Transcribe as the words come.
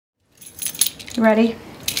You ready?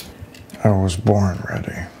 I was born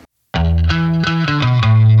ready.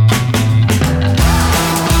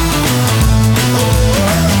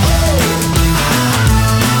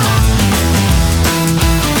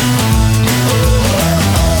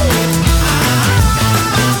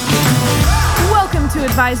 Welcome to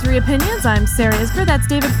Advisory Opinions. I'm Sarah Isber. That's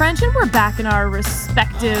David French, and we're back in our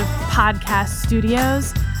respective podcast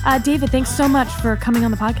studios. David, thanks so much for coming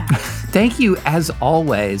on the podcast. Thank you, as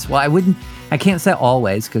always. Well, I can't say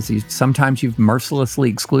always, because sometimes you've mercilessly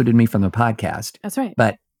excluded me from the podcast. That's right.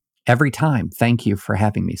 But every time, thank you for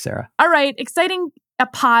having me, Sarah. All right, exciting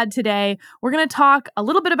pod today. We're going to talk a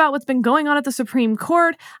little bit about what's been going on at the Supreme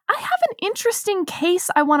Court. I have an interesting case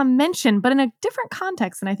I want to mention, but in a different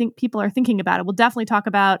context, and I think people are thinking about it. We'll definitely talk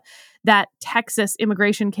about that Texas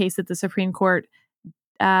immigration case that the Supreme Court,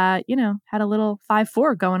 had a little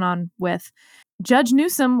 5-4 going on with. Judge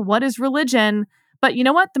Newsom, what is religion? But you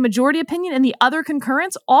know what? The majority opinion and the other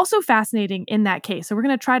concurrence, also fascinating in that case. So we're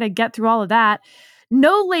going to try to get through all of that.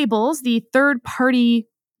 No Labels, the third-party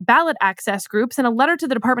ballot access group, sent a letter to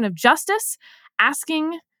the Department of Justice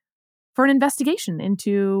asking for an investigation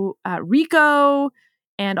into RICO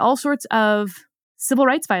and all sorts of civil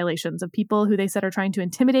rights violations of people who they said are trying to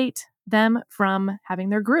intimidate them from having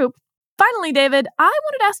their group. Finally, David, I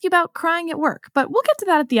wanted to ask you about crying at work, but we'll get to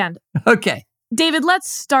that at the end. Okay. David, let's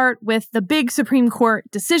start with the big Supreme Court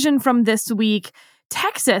decision from this week.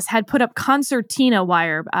 Texas had put up concertina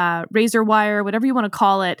wire, razor wire, whatever you want to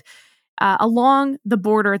call it, along the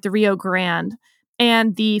border at the Rio Grande.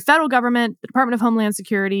 And the federal government, the Department of Homeland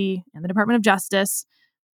Security, and the Department of Justice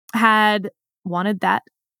had wanted that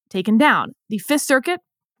taken down. The Fifth Circuit,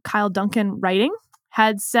 Kyle Duncan writing,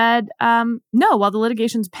 had said, no, while the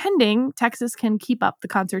litigation's pending, Texas can keep up the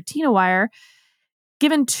concertina wire,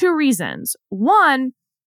 given two reasons. One,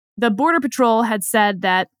 the Border Patrol had said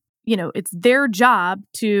that, it's their job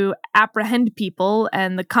to apprehend people,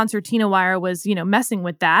 and the concertina wire was, messing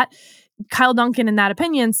with that. Kyle Duncan, in that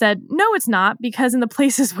opinion, said, no, it's not, because in the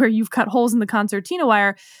places where you've cut holes in the concertina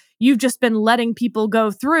wire, you've just been letting people go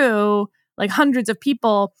through, like hundreds of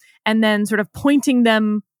people, and then sort of pointing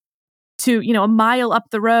them to, a mile up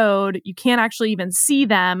the road. You can't actually even see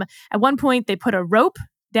them. At one point, they put a rope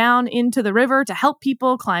down into the river to help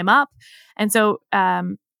people climb up. And so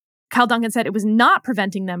Kyle Duncan said it was not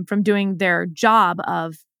preventing them from doing their job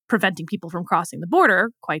of preventing people from crossing the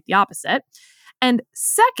border, quite the opposite. And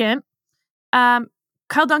second,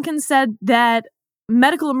 Kyle Duncan said that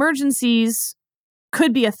medical emergencies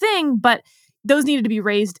could be a thing, but those needed to be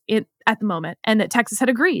raised at the moment, and that Texas had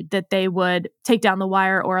agreed that they would take down the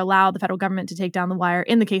wire or allow the federal government to take down the wire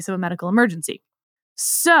in the case of a medical emergency.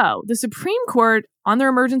 So the Supreme Court, on their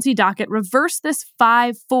emergency docket, reversed this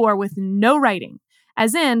 5-4 with no writing,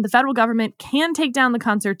 as in the federal government can take down the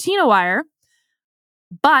concertina wire,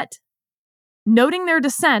 but noting their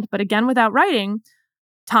dissent, but again without writing,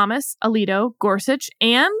 Thomas, Alito, Gorsuch,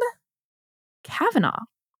 and Kavanaugh,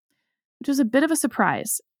 which was a bit of a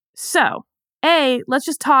surprise. So, let's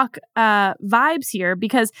just talk vibes here,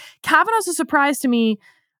 because Kavanaugh's a surprise to me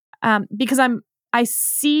because I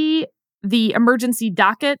see the emergency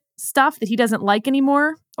docket stuff that he doesn't like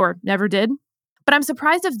anymore, or never did. But I'm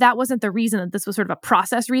surprised if that wasn't the reason, that this was sort of a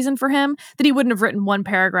process reason for him, that he wouldn't have written one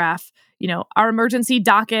paragraph. Our emergency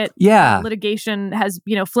docket litigation has,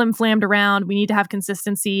 flim-flammed around. We need to have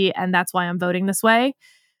consistency, and that's why I'm voting this way,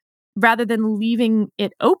 rather than leaving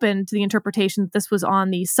it open to the interpretation that this was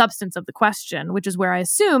on the substance of the question, which is where I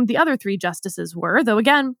assumed the other three justices were, though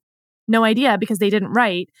again, no idea because they didn't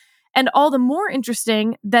write. And all the more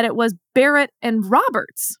interesting that it was Barrett and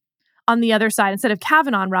Roberts on the other side instead of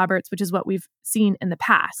Kavanaugh and Roberts, which is what we've seen in the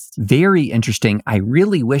past. Very interesting. I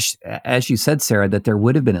really wish, as you said, Sarah, that there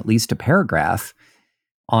would have been at least a paragraph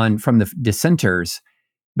from the dissenters,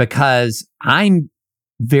 because I'm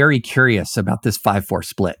very curious about this 5-4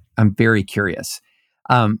 split. I'm very curious.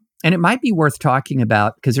 And it might be worth talking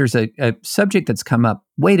about, because there's a subject that's come up.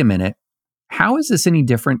 Wait a minute. How is this any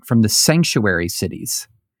different from the sanctuary cities?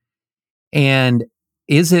 And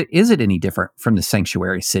is it any different from the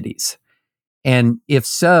sanctuary cities? And if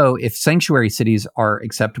so, if sanctuary cities are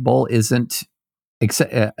acceptable, isn't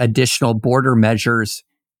additional border measures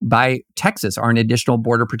by Texas, aren't additional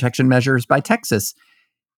border protection measures by Texas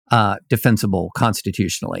defensible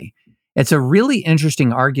constitutionally? It's a really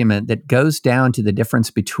interesting argument that goes down to the difference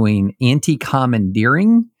between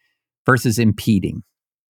anti-commandeering versus impeding.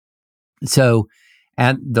 So,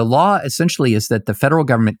 and the law essentially is that the federal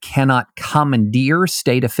government cannot commandeer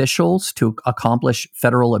state officials to accomplish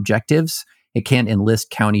federal objectives. It can't enlist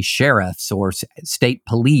county sheriffs or state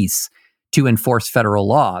police to enforce federal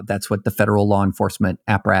law. That's what the federal law enforcement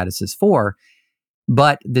apparatus is for.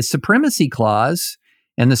 But the supremacy clause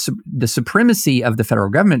and the supremacy of the federal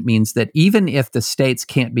government means that even if the states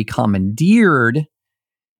can't be commandeered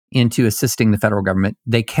into assisting the federal government,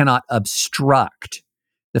 they cannot obstruct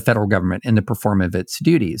the federal government in the performance of its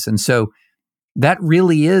duties. And so that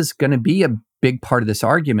really is going to be a big part of this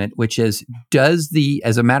argument, which is,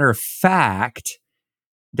 as a matter of fact,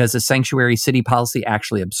 does a sanctuary city policy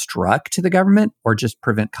actually obstruct the government or just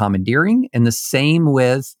prevent commandeering? And the same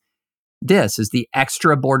with this. Is the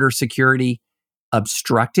extra border security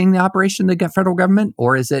obstructing the operation of the federal government,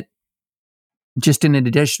 or is it just an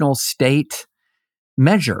additional state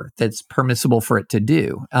measure that's permissible for it to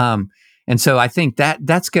do? And so I think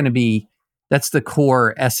that's the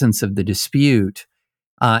core essence of the dispute.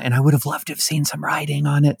 And I would have loved to have seen some writing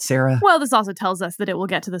on it, Sarah. Well, this also tells us that it will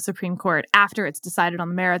get to the Supreme Court after it's decided on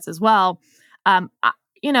the merits as well. In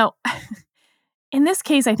this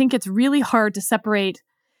case, I think it's really hard to separate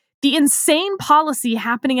the insane policy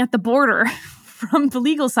happening at the border from the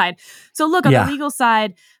legal side. So look, on the legal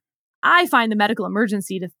side, I find the medical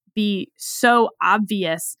emergency to be so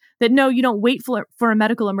obvious that no, you don't wait for a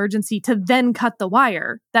medical emergency to then cut the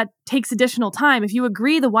wire. That takes additional time. If you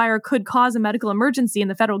agree the wire could cause a medical emergency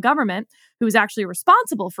and the federal government, who is actually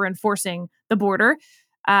responsible for enforcing the border,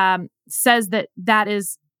 says that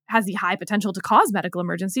has the high potential to cause medical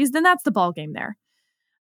emergencies, then that's the ballgame there.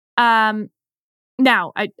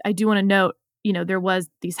 Now, I do want to note, there was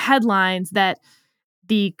these headlines that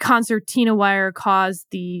the concertina wire caused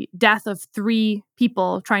the death of 3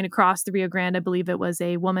 people trying to cross the Rio Grande. I believe it was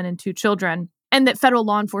a woman and 2 children, and that federal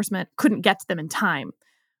law enforcement couldn't get to them in time,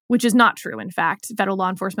 which is not true. In fact, federal law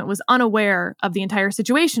enforcement was unaware of the entire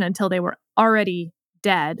situation until they were already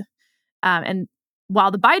dead. And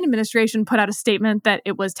while the Biden administration put out a statement that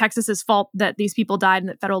it was Texas's fault that these people died and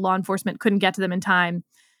that federal law enforcement couldn't get to them in time,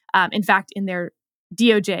 in fact, in their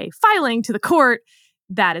DOJ filing to the court,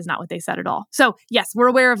 that is not what they said at all. So yes, we're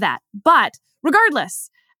aware of that. But regardless,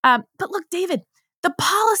 but look, David, the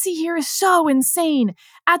policy here is so insane.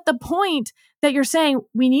 At the point that you're saying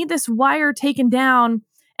we need this wire taken down,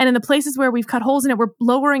 and in the places where we've cut holes in it, we're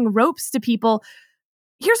lowering ropes to people.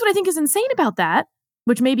 Here's what I think is insane about that,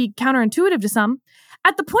 which may be counterintuitive to some.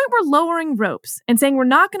 At the point we're lowering ropes and saying we're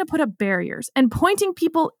not going to put up barriers and pointing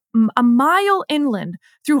people a mile inland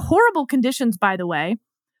through horrible conditions, by the way,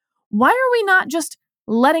 why are we not just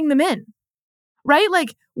letting them in? Right?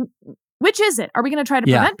 Like, which is it? Are we going to try to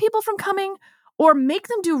prevent people from coming or make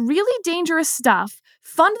them do really dangerous stuff,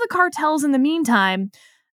 fund the cartels in the meantime,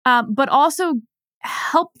 but also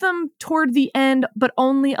help them toward the end, but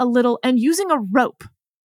only a little, and using a rope?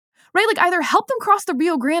 Right? Like, either help them cross the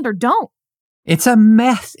Rio Grande or don't. It's a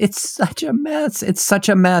mess. It's such a mess. It's such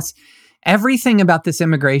a mess. Everything about this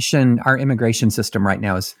our immigration system right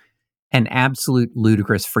now is an absolute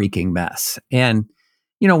ludicrous freaking mess. And,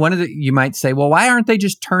 you might say, well, why aren't they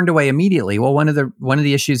just turned away immediately? Well, one of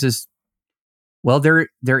the issues is, well, there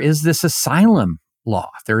is this asylum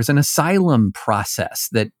law. There's an asylum process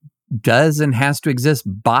that does and has to exist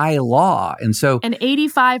by law. And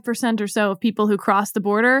 85% or so of people who cross the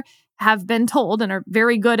border have been told and are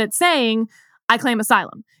very good at saying, I claim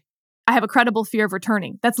asylum. I have a credible fear of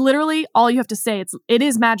returning. That's literally all you have to say. It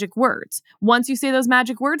is magic words. Once you say those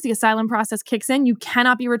magic words, the asylum process kicks in. You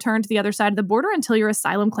cannot be returned to the other side of the border until your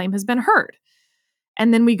asylum claim has been heard.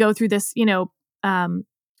 And then we go through this, I don't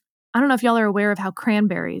know if y'all are aware of how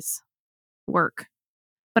cranberries work,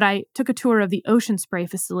 but I took a tour of the Ocean Spray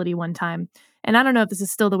facility one time. And I don't know if this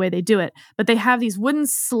is still the way they do it, but they have these wooden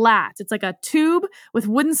slats. It's like a tube with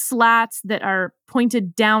wooden slats that are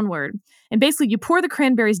pointed downward. And basically you pour the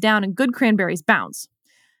cranberries down and good cranberries bounce.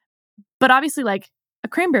 But obviously, like, a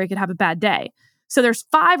cranberry could have a bad day. So there's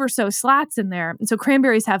 5 or so slats in there. And so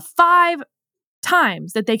cranberries have 5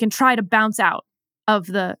 times that they can try to bounce out of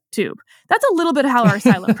the tube. That's a little bit of how our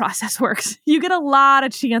asylum process works. You get a lot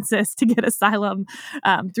of chances to get asylum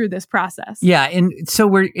through this process. Yeah. And so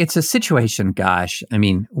it's a situation, gosh, I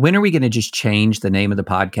mean, when are we going to just change the name of the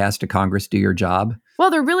podcast to Congress Do Your Job?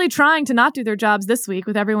 Well, they're really trying to not do their jobs this week,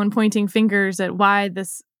 with everyone pointing fingers at why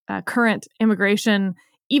this current immigration,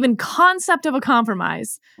 even concept of a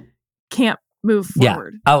compromise, can't move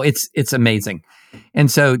forward. Yeah. Oh, it's amazing.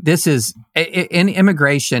 And so this is, in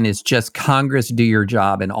immigration is just Congress Do Your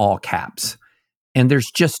Job in all caps. And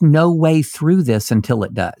there's just no way through this until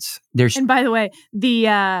it does. And by the way,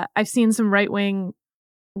 I've seen some right-wing,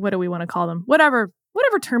 what do we want to call them? Whatever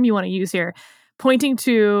term you want to use here, pointing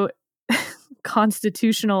to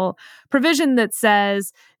constitutional provision that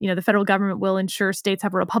says, the federal government will ensure states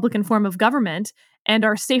have a Republican form of government and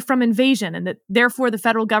are safe from invasion, and that therefore the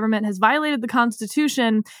federal government has violated the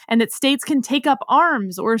Constitution, and that states can take up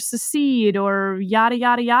arms or secede or yada,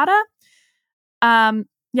 yada, yada.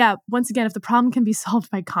 Once again, if the problem can be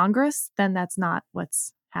solved by Congress, then that's not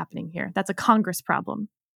what's happening here. That's a Congress problem,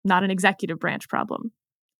 not an executive branch problem.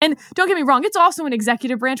 And don't get me wrong, it's also an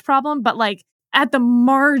executive branch problem, but at the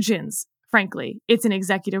margins, frankly, it's an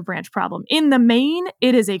executive branch problem. In the main,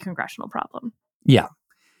 it is a congressional problem. Yeah.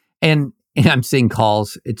 And I'm seeing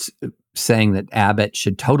calls, it's saying that Abbott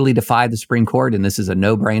should totally defy the Supreme Court, and this is a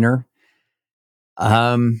no-brainer.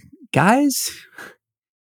 Guys,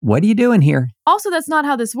 what are you doing here? Also, that's not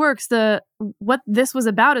how this works. What this was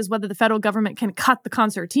about is whether the federal government can cut the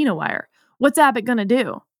concertina wire. What's Abbott going to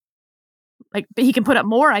do? He can put up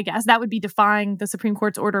more, I guess. That would be defying the Supreme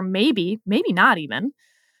Court's order, maybe not even.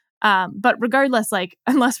 But regardless,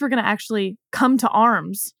 unless we're going to actually come to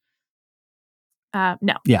arms,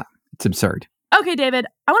 no. Yeah, it's absurd. Okay, David,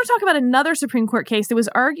 I want to talk about another Supreme Court case that was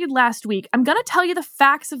argued last week. I'm going to tell you the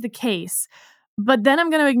facts of the case, but then I'm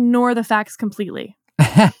going to ignore the facts completely.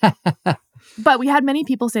 But we had many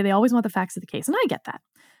people say they always want the facts of the case, and I get that,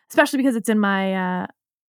 especially because it's in my,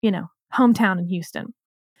 hometown in Houston.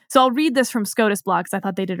 So I'll read this from SCOTUS blog because I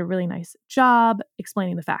thought they did a really nice job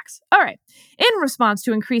explaining the facts. All right. In response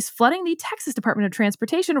to increased flooding, the Texas Department of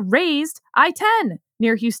Transportation raised I-10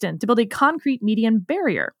 near Houston to build a concrete median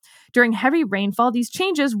barrier. During heavy rainfall, these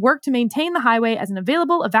changes work to maintain the highway as an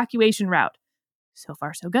available evacuation route. So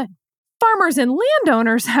far, so good. Farmers and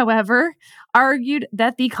landowners, however, argued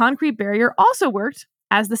that the concrete barrier also worked,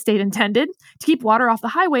 as the state intended, to keep water off the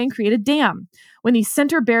highway and create a dam. When the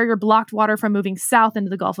center barrier blocked water from moving south into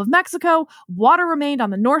the Gulf of Mexico, water remained on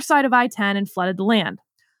the north side of I-10 and flooded the land.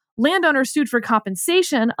 Landowners sued for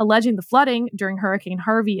compensation, alleging the flooding during Hurricane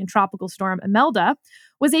Harvey and Tropical Storm Imelda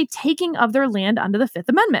was a taking of their land under the Fifth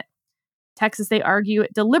Amendment. Texas, they argue,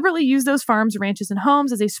 deliberately used those farms, ranches, and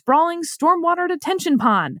homes as a sprawling stormwater detention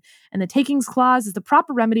pond, and the takings clause is the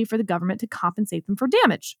proper remedy for the government to compensate them for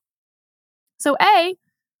damage. So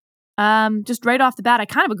just right off the bat, I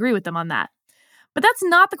kind of agree with them on that. But that's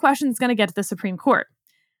not the question that's going to get to the Supreme Court.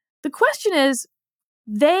 The question is,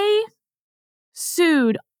 they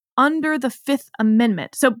sued under the Fifth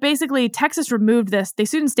Amendment. So basically, Texas removed this. They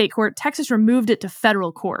sued in state court. Texas removed it to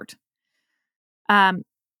federal court.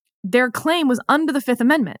 Their claim was under the Fifth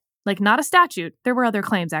Amendment, not a statute. There were other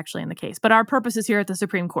claims actually in the case, but our purpose is here at the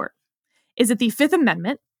Supreme Court. Is it the Fifth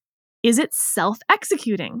Amendment? Is it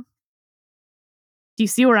self-executing? Do you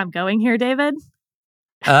see where I'm going here, David?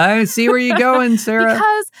 I see where you're going, Sarah.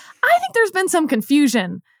 Because I think there's been some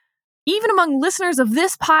confusion, even among listeners of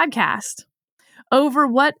this podcast, over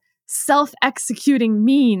what self-executing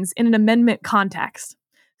means in an amendment context.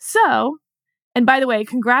 So, and by the way,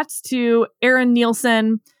 congrats to Aaron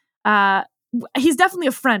Nielsen. He's definitely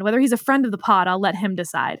a friend. Whether he's a friend of the pod, I'll let him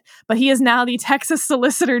decide. But he is now the Texas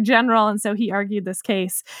Solicitor General, and so he argued this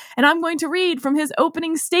case. And I'm going to read from his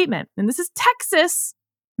opening statement. And this is Texas.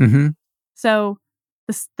 Mm-hmm. So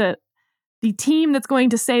the team that's going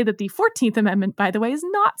to say that the 14th Amendment, by the way, is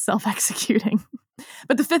not self-executing.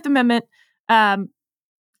 But the Fifth Amendment, they're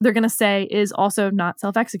going to say, is also not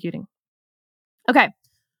self-executing. Okay.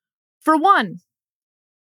 For one,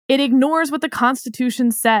 it ignores what the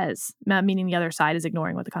Constitution says, meaning the other side is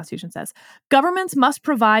ignoring what the Constitution says. Governments must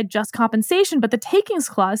provide just compensation, but the Takings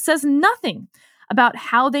Clause says nothing about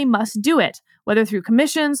how they must do it, whether through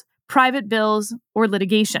commissions, private bills, or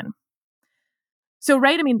litigation. So,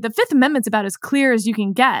 right, the Fifth Amendment's about as clear as you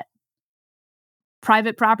can get.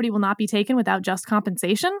 Private property will not be taken without just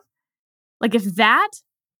compensation. If that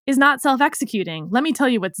is not self-executing, let me tell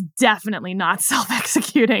you what's definitely not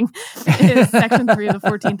self-executing is Section 3 of the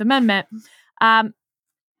 14th Amendment.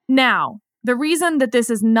 Now, the reason that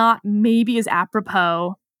this is not maybe as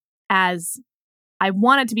apropos as I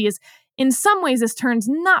want it to be is, in some ways, this turns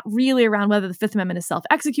not really around whether the Fifth Amendment is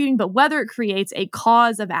self-executing, but whether it creates a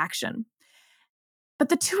cause of action. But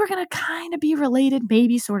the two are going to kind of be related,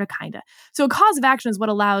 maybe, sort of, kind of. So a cause of action is what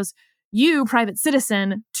allows you, private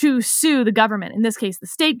citizen, to sue the government, in this case, the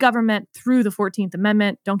state government, through the 14th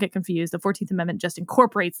Amendment. Don't get confused. The 14th Amendment just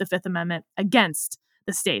incorporates the Fifth Amendment against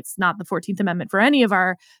the states, not the 14th Amendment for any of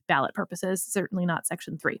our ballot purposes, certainly not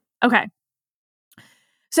Section 3. Okay.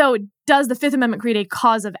 So does the Fifth Amendment create a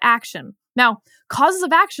cause of action? Now, causes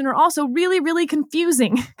of action are also really, really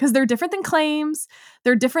confusing because they're different than claims.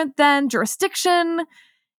 They're different than jurisdiction.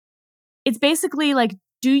 It's basically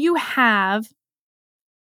do you have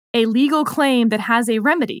a legal claim that has a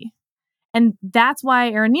remedy? And that's why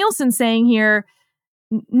Aaron Nielsen's saying here,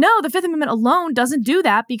 No, the Fifth Amendment alone doesn't do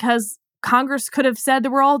that because Congress could have said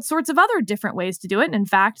there were all sorts of other different ways to do it. And in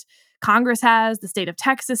fact, Congress has, the state of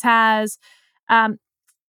Texas has. I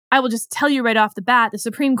will just tell you right off the bat, the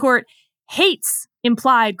Supreme Court hates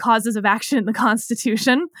implied causes of action in the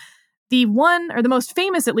Constitution. The one, or the most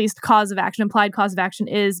famous, at least, cause of action, implied cause of action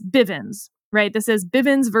is Bivens, right? This is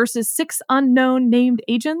Bivens versus 6 unknown named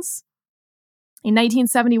agents. A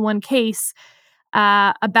 1971 case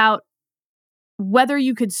about whether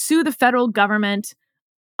you could sue the federal government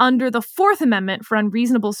under the Fourth Amendment for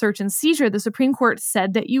unreasonable search and seizure. The Supreme Court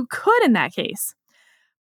said that you could in that case.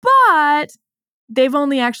 But they've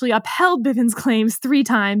only actually upheld Bivens claims 3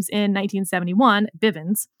 times in 1971,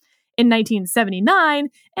 Bivens, in 1979,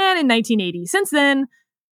 and in 1980. Since then,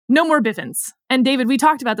 no more Bivens. And David, we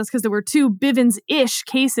talked about this because there were 2 Bivens-ish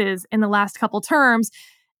cases in the last couple terms.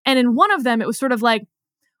 And in one of them, it was sort of like,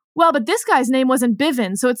 well, but this guy's name wasn't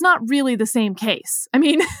Bivens, so it's not really the same case. I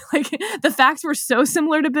mean, like the facts were so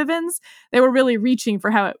similar to Bivens, they were really reaching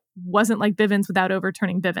for how it wasn't like Bivens without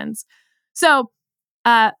overturning Bivens. So,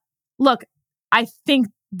 look, I think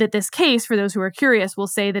that this case, for those who are curious, will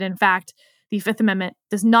say that, in fact, the Fifth Amendment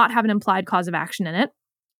does not have an implied cause of action in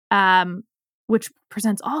it, which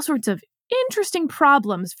presents all sorts of interesting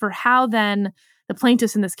problems for how then the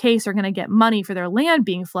plaintiffs in this case are going to get money for their land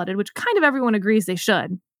being flooded, which kind of everyone agrees they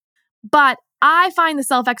should. But I find the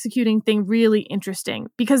self-executing thing really interesting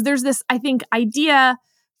because there's this, I think, idea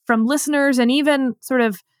from listeners and even sort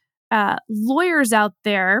of lawyers out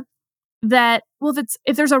there that, well,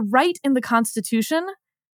 if there's a right in the Constitution,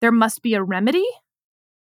 there must be a remedy.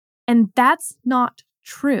 And that's not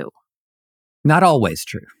true. Not always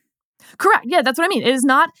true. Correct. Yeah, that's what I mean. It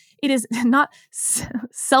is not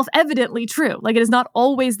self-evidently true. Like, it is not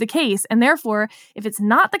always the case. And therefore, if it's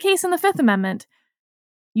not the case in the Fifth Amendment,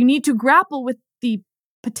 you need to grapple with the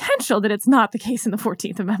potential that it's not the case in the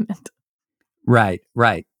 14th Amendment. Right.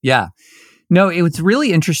 Yeah. No, it was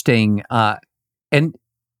really interesting. And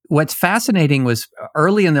what's fascinating was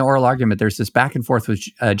early in the oral argument, there's this back and forth with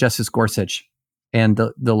Justice Gorsuch and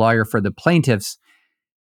the lawyer for the plaintiffs,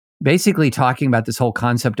 basically talking about this whole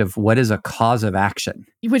concept of what is a cause of action.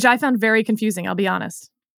 Which I found very confusing, I'll be honest.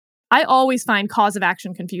 I always find cause of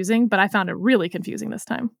action confusing, but I found it really confusing this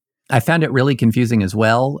time. I found it really confusing as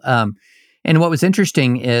well. And what was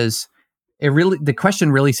interesting is the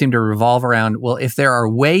question really seemed to revolve around, well, if there are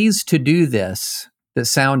ways to do this that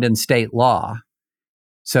sound in state law,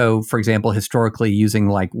 so for example, historically using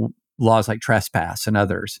like laws like trespass and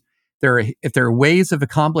others, if there are ways of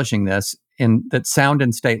accomplishing this that sound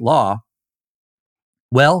in state law,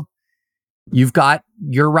 well, you've got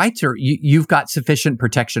your rights, or you've got sufficient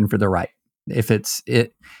protection for the right.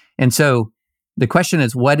 And so the question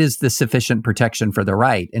is, what is the sufficient protection for the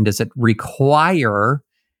right? And does it require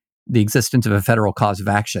the existence of a federal cause of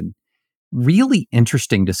action? Really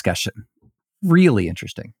interesting discussion. Really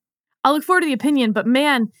interesting. I'll look forward to the opinion, but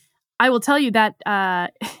man, I will tell you that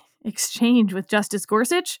exchange with Justice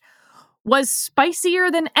Gorsuch was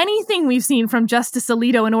spicier than anything we've seen from Justice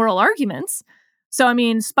Alito in oral arguments. So, I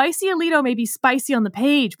mean, spicy Alito may be spicy on the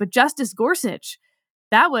page, but Justice Gorsuch,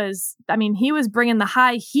 he was bringing the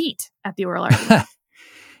high heat at the oral argument.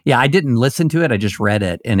 Yeah, I didn't listen to it. I just read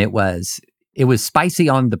it, and it was spicy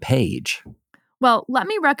on the page. Well, let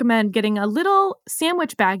me recommend getting a little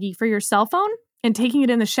sandwich baggie for your cell phone and taking it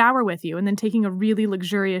in the shower with you, and then taking a really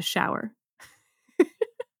luxurious shower.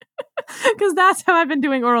 Because that's how I've been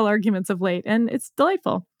doing oral arguments of late, and it's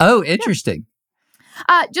delightful. Oh, interesting.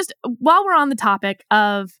 Yeah. Just while we're on the topic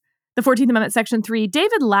of the 14th Amendment, Section 3,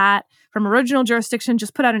 David Latt from Original Jurisdiction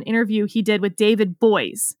just put out an interview he did with David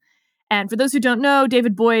Boies. And for those who don't know,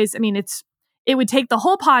 David Boies, it would take the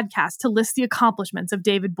whole podcast to list the accomplishments of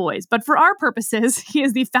David Boies. But for our purposes, he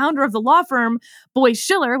is the founder of the law firm Boies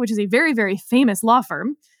Schiller, which is a very, very famous law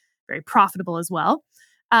firm, very profitable as well.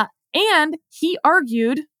 And he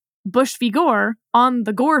argued Bush v. Gore on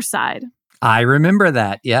the Gore side. I remember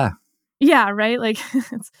that, yeah. Yeah, right? Like,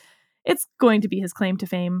 it's going to be his claim to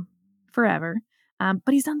fame forever.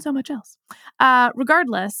 But he's done so much else.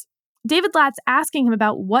 Regardless, David Latt's asking him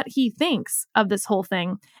about what he thinks of this whole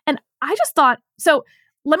thing. And I just thought, so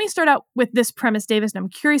let me start out with this premise, Davis, and I'm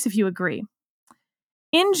curious if you agree.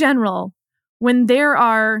 In general, when there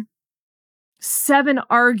are 7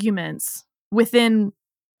 arguments within,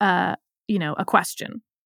 a question,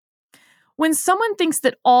 when someone thinks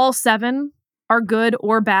that all 7 are good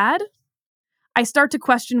or bad, I start to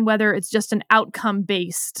question whether it's just an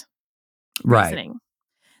outcome-based reasoning.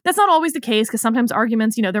 That's not always the case, because sometimes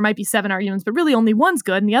arguments, there might be 7 arguments, but really only one's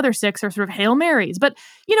good and the other 6 are sort of Hail Marys. But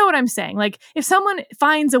you know what I'm saying? Like, if someone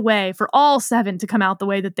finds a way for all 7 to come out the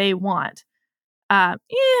way that they want,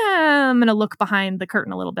 I'm going to look behind the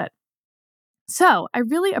curtain a little bit. So I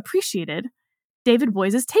really appreciated David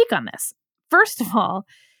Boies' take on this. First of all,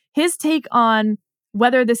 his take on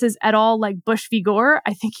whether this is at all like Bush v. Gore,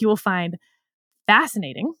 I think you will find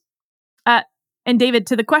fascinating. And David,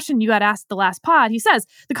 to the question you got asked the last pod, he says,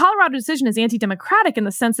 the Colorado decision is anti-democratic in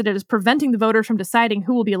the sense that it is preventing the voters from deciding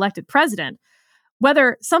who will be elected president.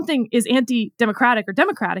 Whether something is anti-democratic or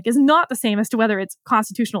democratic is not the same as to whether it's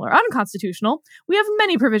constitutional or unconstitutional. We have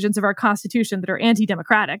many provisions of our Constitution that are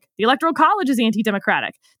anti-democratic. The Electoral College is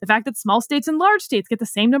anti-democratic. The fact that small states and large states get the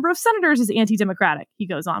same number of senators is anti-democratic. He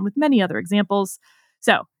goes on with many other examples.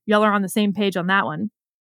 So y'all are on the same page on that one.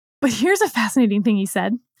 But here's a fascinating thing he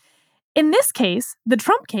said. In this case, the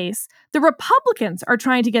Trump case, the Republicans are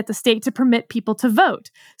trying to get the state to permit people to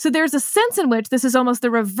vote. So there's a sense in which this is almost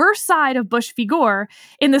the reverse side of Bush v. Gore,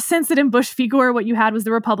 in the sense that in Bush v. Gore, what you had was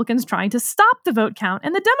the Republicans trying to stop the vote count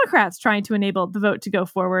and the Democrats trying to enable the vote to go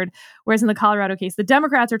forward. Whereas in the Colorado case, the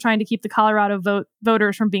Democrats are trying to keep the Colorado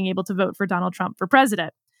voters from being able to vote for Donald Trump for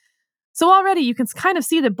president. So already you can kind of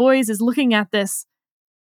see that Boies is looking at this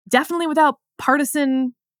definitely without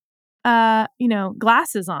partisan,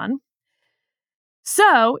 glasses on.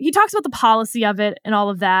 So he talks about the policy of it and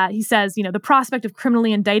all of that. He says, the prospect of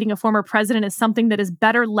criminally indicting a former president is something that is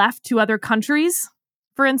better left to other countries,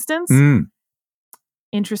 for instance.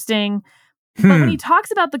 Interesting. But when he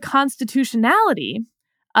talks about the constitutionality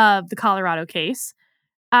of the Colorado case,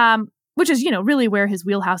 which is, really where his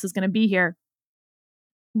wheelhouse is going to be here,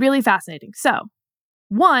 really fascinating. So,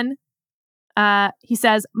 one, he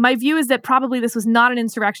says, my view is that probably this was not an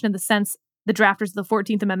insurrection in the sense the drafters of the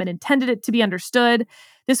 14th Amendment intended it to be understood.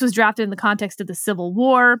 This was drafted in the context of the Civil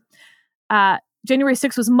War. January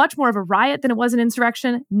 6th was much more of a riot than it was an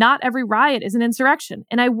insurrection. Not every riot is an insurrection.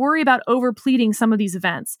 And I worry about overpleading some of these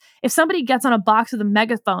events. If somebody gets on a box with a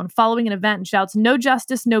megaphone following an event and shouts, no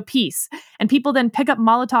justice, no peace, and people then pick up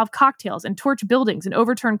Molotov cocktails and torch buildings and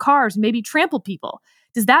overturn cars and maybe trample people,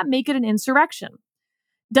 does that make it an insurrection?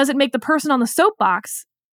 Does it make the person on the soapbox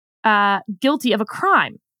guilty of a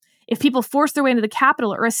crime? If people force their way into the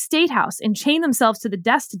Capitol or a state house and chain themselves to the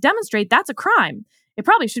desk to demonstrate, that's a crime. It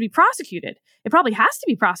probably should be prosecuted. It probably has to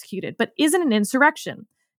be prosecuted, but isn't an insurrection.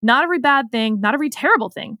 Not every bad thing, not every terrible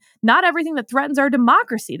thing, not everything that threatens our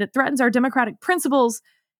democracy, that threatens our democratic principles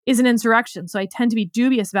is an insurrection. So I tend to be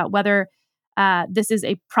dubious about whether this is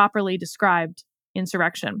a properly described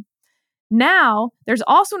insurrection. Now, there's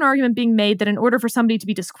also an argument being made that in order for somebody to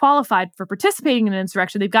be disqualified for participating in an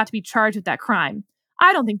insurrection, they've got to be charged with that crime.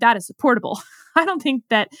 I don't think that is supportable. I don't think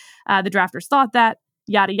that the drafters thought that,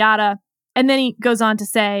 yada, yada. And then he goes on to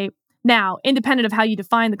say, now, independent of how you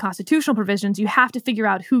define the constitutional provisions, you have to figure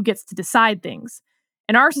out who gets to decide things.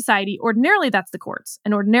 In our society, ordinarily that's the courts.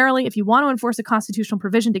 And ordinarily, if you want to enforce a constitutional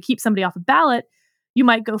provision to keep somebody off a ballot, you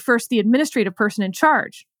might go first the administrative person in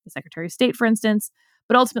charge, the Secretary of State, for instance.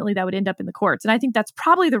 But ultimately, that would end up in the courts. And I think that's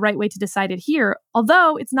probably the right way to decide it here,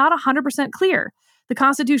 although it's not 100% clear. The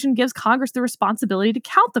Constitution gives Congress the responsibility to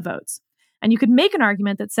count the votes. And you could make an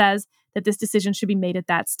argument that says that this decision should be made at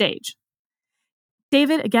that stage.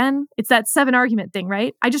 David, again, it's that 7 argument thing,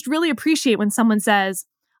 right? I just really appreciate when someone says,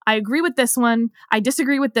 I agree with this one, I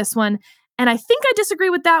disagree with this one, and I think I disagree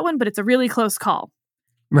with that one, but it's a really close call.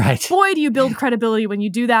 Right. Boy, do you build credibility when you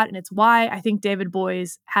do that, and it's why I think David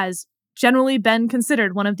Boies has generally been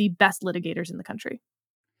considered one of the best litigators in the country.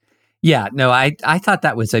 Yeah, no, I thought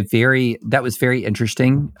that was very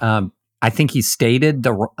interesting. I think he stated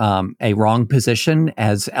a wrong position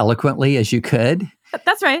as eloquently as you could.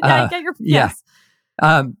 That's right. Yeah, I get your yes.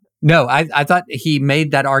 No, I thought he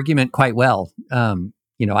made that argument quite well.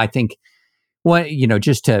 I think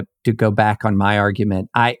just to go back on my argument,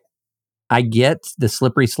 I get the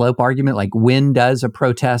slippery slope argument. Like, when does a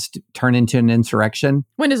protest turn into an insurrection?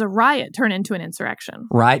 When does a riot turn into an insurrection?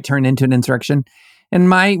 Riot turn into an insurrection. And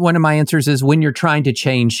one of my answers is when you're trying to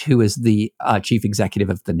change who is the chief executive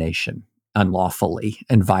of the nation unlawfully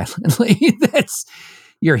and violently.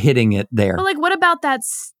 You're hitting it there. But what about that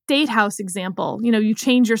state house example? You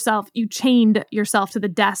chained yourself to the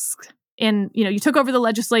desk and, you took over the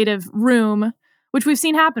legislative room, which we've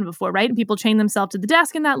seen happen before, right? And people chain themselves to the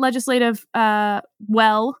desk in that legislative, they've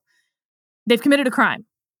committed a crime.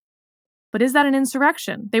 But is that an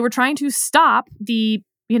insurrection? They were trying to stop the,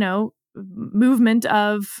 movement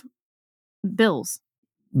of bills.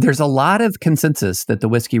 There's a lot of consensus that the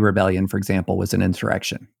Whiskey Rebellion, for example, was an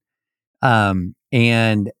insurrection. And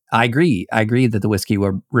I agree that the Whiskey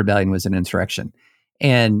Rebellion was an insurrection.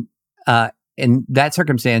 And in that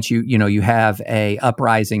circumstance, you have an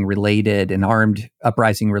armed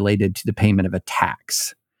uprising related to the payment of a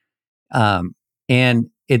tax. And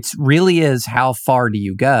it's really is how far do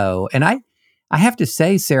you go? And I have to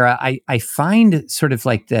say, Sarah, I find sort of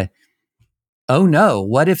like oh no,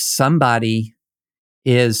 what if somebody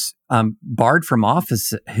is barred from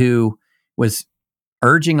office who was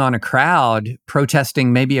urging on a crowd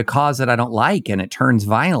protesting maybe a cause that I don't like and it turns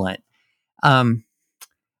violent?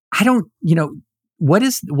 I don't, what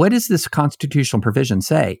does this constitutional provision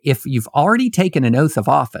say? If you've already taken an oath of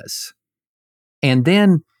office and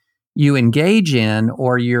then you engage in,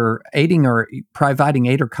 or you're aiding or providing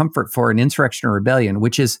aid or comfort for an insurrection or rebellion,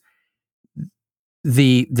 which is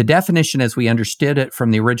the definition as we understood it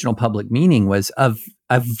from the original public meaning was of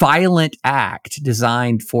a violent act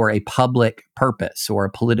designed for a public purpose or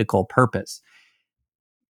a political purpose.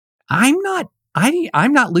 I'm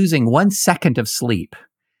not losing 1 second of sleep.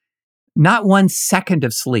 Not 1 second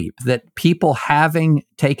of sleep that people having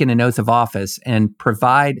taken an oath of office and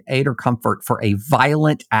provide aid or comfort for a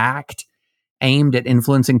violent act aimed at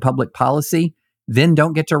influencing public policy, then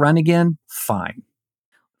don't get to run again. Fine.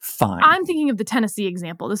 I'm thinking of the Tennessee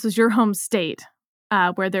example. This was your home state,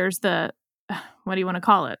 where there's what do you want to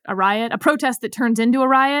call it? A riot, a protest that turns into a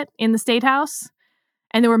riot in the state house.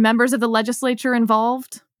 And there were members of the legislature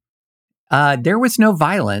involved. There was no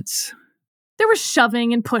violence. There was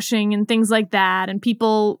shoving and pushing and things like that, and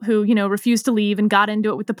people who, refused to leave and got into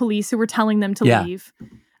it with the police who were telling them to leave.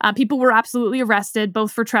 People were absolutely arrested,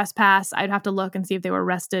 both for trespass. I'd have to look and see if they were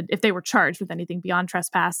arrested, if they were charged with anything beyond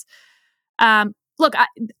trespass. Look,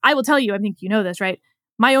 I will tell you, I think you know this, right?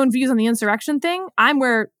 My own views on the insurrection thing, I'm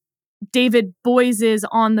where David Boies is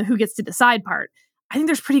on the who gets to decide part. I think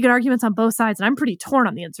there's pretty good arguments on both sides, and I'm pretty torn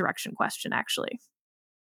on the insurrection question, actually.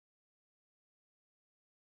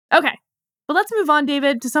 Okay. But let's move on,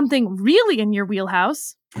 David, to something really in your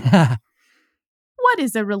wheelhouse. What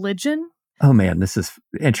is a religion? Oh, man, this is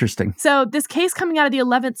interesting. So this case coming out of the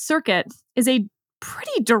 11th Circuit is a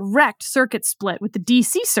pretty direct circuit split with the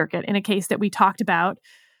D.C. Circuit in a case that we talked about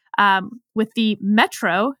with the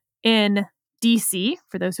Metro in D.C.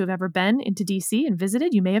 For those who have ever been into D.C. and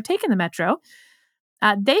visited, you may have taken the Metro.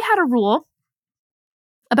 They had a rule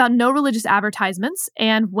about no religious advertisements.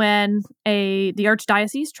 And when the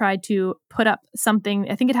archdiocese tried to put up something,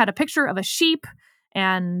 I think it had a picture of a sheep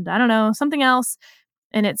and I don't know, something else.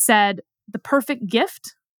 And it said the perfect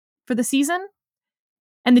gift for the season.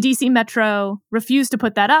 And the DC Metro refused to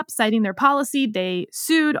put that up, citing their policy. They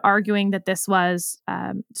sued, arguing that this was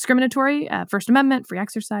discriminatory, First Amendment, free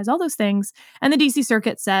exercise, all those things. And the DC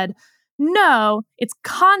Circuit said, no, it's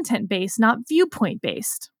content-based, not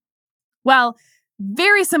viewpoint-based. Well,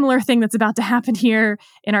 very similar thing that's about to happen here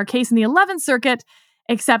in our case in the 11th Circuit,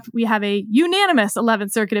 except we have a unanimous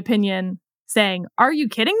 11th Circuit opinion saying, are you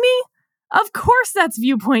kidding me? Of course that's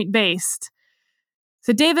viewpoint-based.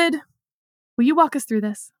 So David, will you walk us through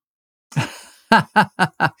this?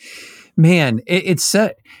 Man,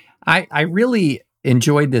 I really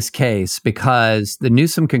enjoyed this case because the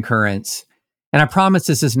Newsom concurrence, and I promise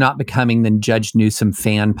this is not becoming the Judge Newsom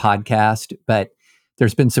fan podcast, but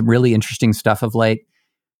there's been some really interesting stuff of late.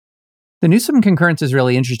 The Newsom concurrence is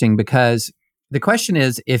really interesting because the question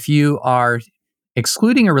is, if you are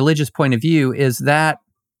excluding a religious point of view, is that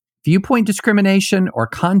viewpoint discrimination or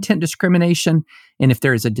content discrimination? And if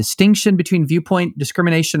there is a distinction between viewpoint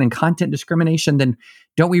discrimination and content discrimination, then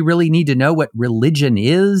don't we really need to know what religion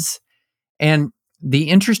is? And the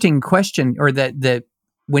interesting question, or that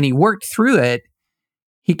when he worked through it,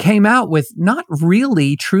 he came out with not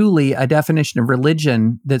really truly a definition of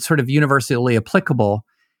religion that's sort of universally applicable,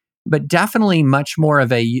 but definitely much more of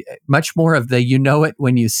the you know it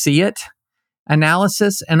when you see it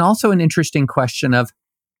analysis, and also an interesting question of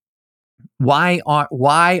why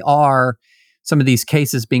are some of these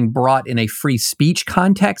cases being brought in a free speech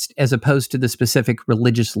context as opposed to the specific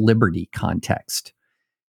religious liberty context.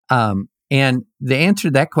 And the answer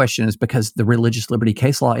to that question is because the religious liberty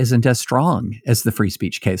case law isn't as strong as the free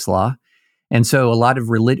speech case law. And so a lot of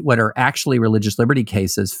what are actually religious liberty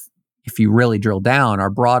cases, if you really drill down, are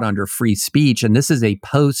brought under free speech. And this is a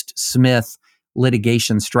post-Smith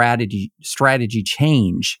litigation strategy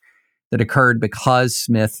change that occurred because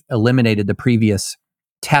Smith eliminated the previous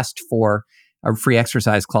test for a free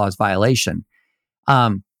exercise clause violation.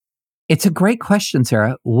 It's a great question,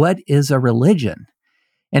 Sarah. What is a religion?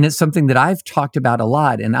 And it's something that I've talked about a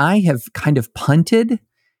lot. And I have kind of punted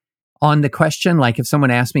on the question. Like if someone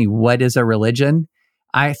asks me, what is a religion?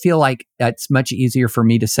 I feel like it's much easier for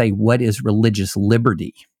me to say, what is religious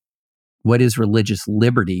liberty? What is religious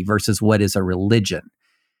liberty versus what is a religion?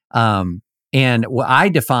 And I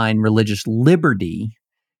define religious liberty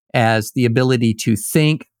as the ability to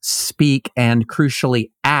think, speak, and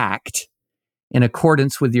crucially act in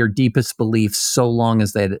accordance with your deepest beliefs, so long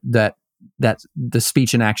as that the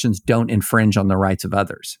speech and actions don't infringe on the rights of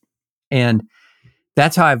others. And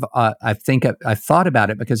that's how I've thought about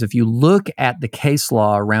it, because if you look at the case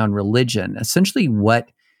law around religion, essentially what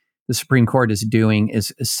the Supreme Court is doing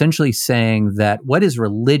is essentially saying that what is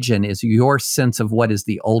religion is your sense of what is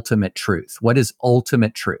the ultimate truth. What is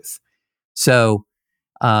ultimate truth? So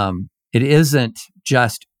it isn't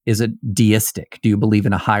just, is it deistic? Do you believe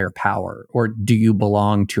in a higher power? Or do you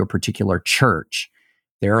belong to a particular church?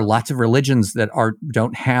 There are lots of religions that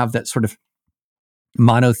don't have that sort of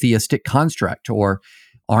monotheistic construct, or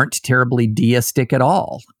aren't terribly deistic at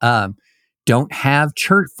all. Don't have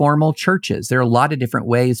formal churches. There are a lot of different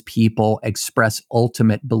ways people express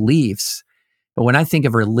ultimate beliefs. But when I think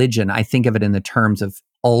of religion, I think of it in the terms of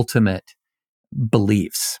ultimate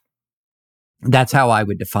beliefs. That's how I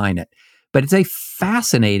would define it. But it's a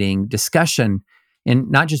fascinating discussion, and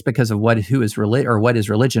not just because of what is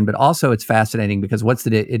religion, but also it's fascinating because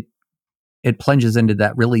it plunges into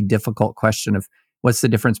that really difficult question of what's the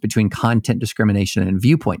difference between content discrimination and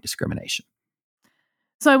viewpoint discrimination.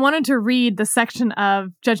 So I wanted to read the section of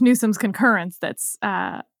Judge Newsom's concurrence that's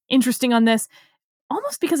interesting on this,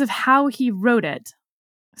 almost because of how he wrote it.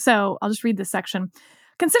 So I'll just read this section.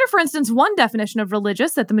 Consider, for instance, one definition of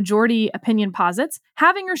religious that the majority opinion posits: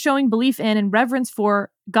 having or showing belief in and reverence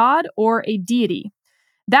for God or a deity.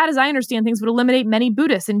 That, as I understand things, would eliminate many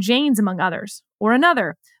Buddhists and Jains, among others. Or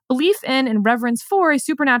another: belief in and reverence for a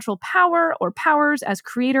supernatural power or powers as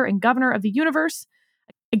creator and governor of the universe.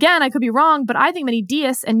 Again, I could be wrong, but I think many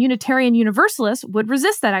deists and Unitarian Universalists would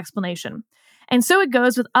resist that explanation. And so it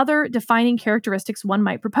goes with other defining characteristics one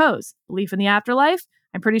might propose. Belief in the afterlife,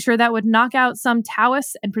 I'm pretty sure that would knock out some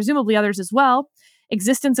Taoists and presumably others as well.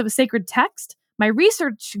 Existence of a sacred text, my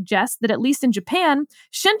research suggests that at least in Japan,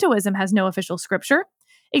 Shintoism has no official scripture.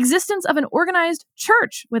 Existence of an organized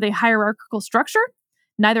church with a hierarchical structure,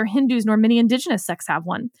 neither Hindus nor many indigenous sects have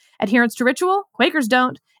one. Adherence to ritual, Quakers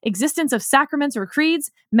don't. Existence of sacraments or creeds,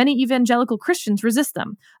 many evangelical Christians resist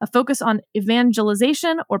them. A focus on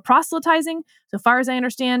evangelization or proselytizing, so far as I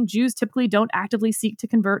understand, Jews typically don't actively seek to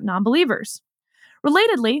convert non-believers.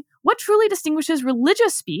 Relatedly, what truly distinguishes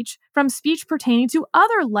religious speech from speech pertaining to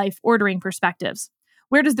other life-ordering perspectives?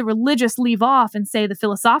 Where does the religious leave off and, say, the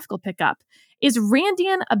philosophical pick up? Is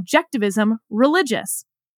Randian objectivism religious?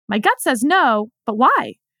 My gut says no, but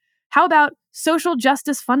why? How about social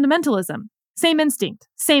justice fundamentalism? Same instinct,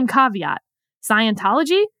 same caveat.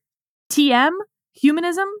 Scientology? TM?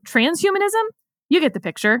 Humanism? Transhumanism? You get the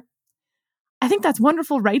picture. I think that's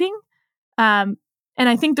wonderful writing. And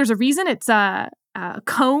I think there's a reason it's a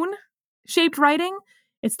cone-shaped writing.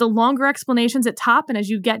 It's the longer explanations at top, and as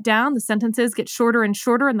you get down, the sentences get shorter and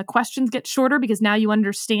shorter, and the questions get shorter because now you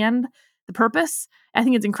understand the purpose. I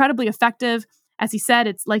think it's incredibly effective. As he said,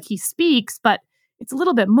 it's like he speaks, but it's a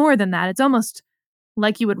little bit more than that. It's almost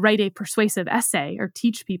like you would write a persuasive essay or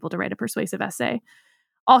teach people to write a persuasive essay.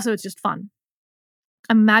 Also, it's just fun.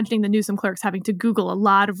 I'm imagining the Newsom clerks having to Google a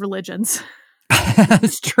lot of religions.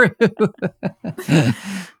 That's true.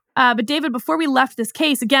 But David, before we left this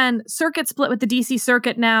case, again, circuit split with the DC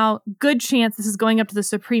Circuit now. Good chance this is going up to the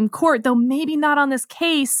Supreme Court, though maybe not on this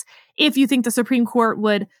case. If you think the Supreme Court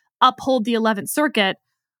would uphold the 11th Circuit,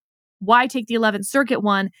 why take the 11th Circuit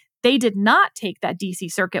one? They did not take that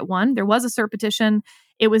DC Circuit one. There was a cert petition.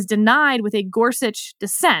 It was denied with a Gorsuch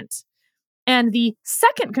dissent. And the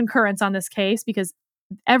second concurrence on this case, because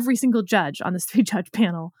every single judge on this 3-judge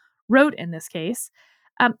panel wrote in this case,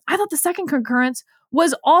 I thought the second concurrence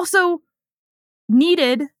was also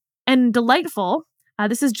needed and delightful.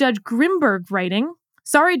 This is Judge Grimberg writing.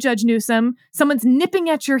 Sorry, Judge Newsom, someone's nipping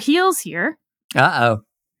at your heels here. Uh-oh.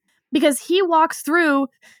 Because he walks through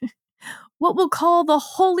what we'll call the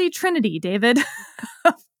Holy Trinity, David.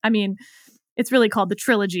 I mean, it's really called the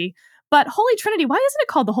trilogy. But Holy Trinity, why isn't it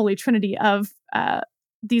called the Holy Trinity of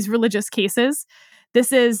these religious cases?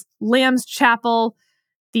 This is Lamb's Chapel,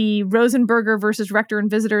 the Rosenberger versus Rector and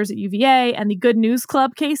Visitors at UVA, and the Good News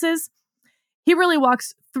Club cases. He really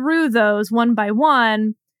walks through those one by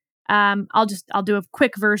one. I'll do a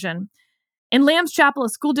quick version. In Lamb's Chapel, a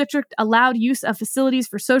school district allowed use of facilities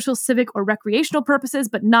for social, civic, or recreational purposes,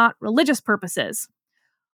 but not religious purposes.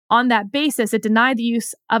 On that basis, it denied the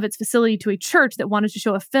use of its facility to a church that wanted to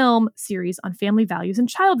show a film series on family values and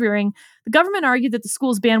child rearing. The government argued that the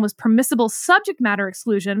school's ban was permissible subject matter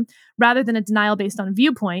exclusion rather than a denial based on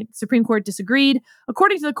viewpoint. The Supreme Court disagreed.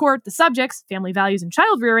 According to the court, the subjects, family values and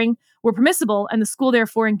child rearing, were permissible, and the school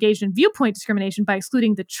therefore engaged in viewpoint discrimination by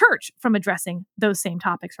excluding the church from addressing those same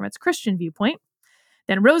topics from its Christian viewpoint.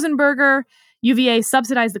 Then Rosenberger, UVA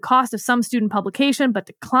subsidized the cost of some student publication, but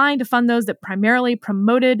declined to fund those that primarily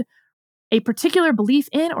promoted a particular belief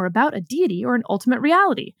in or about a deity or an ultimate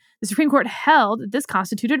reality. The Supreme Court held that this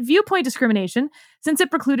constituted viewpoint discrimination since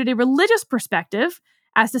it precluded a religious perspective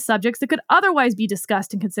as to subjects that could otherwise be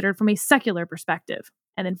discussed and considered from a secular perspective.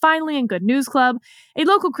 And then finally, in Good News Club, a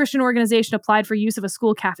local Christian organization applied for use of a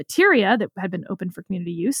school cafeteria that had been open for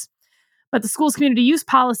community use. But the school's community use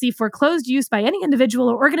policy foreclosed use by any individual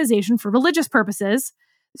or organization for religious purposes.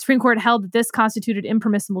 The Supreme Court held that this constituted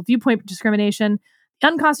impermissible viewpoint discrimination. The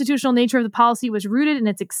unconstitutional nature of the policy was rooted in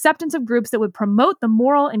its acceptance of groups that would promote the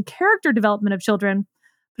moral and character development of children,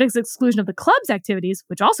 but its exclusion of the club's activities,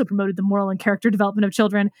 which also promoted the moral and character development of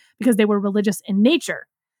children because they were religious in nature.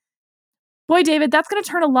 Boy, David, that's going to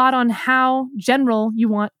turn a lot on how general you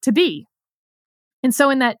want to be. And so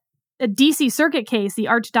in that DC Circuit case, the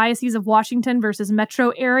Archdiocese of Washington versus Metro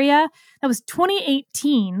Area, that was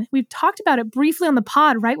 2018. We've talked about it briefly on the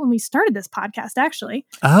pod right when we started this podcast, actually.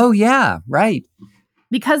 Oh, yeah, right.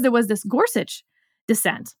 Because there was this Gorsuch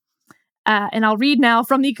dissent. And I'll read now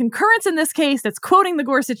from the concurrence in this case that's quoting the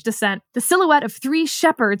Gorsuch dissent, the silhouette of 3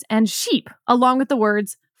 shepherds and sheep, along with the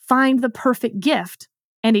words, "find the perfect gift,"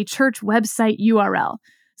 and a church website URL.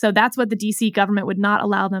 So that's what the DC government would not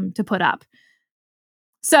allow them to put up.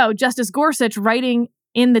 So Justice Gorsuch, writing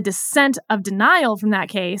in the dissent of denial from that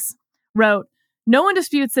case, wrote, "No one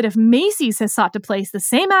disputes that if Macy's has sought to place the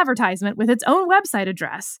same advertisement with its own website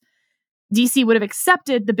address, DC would have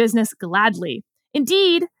accepted the business gladly.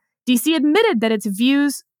 Indeed, DC admitted that it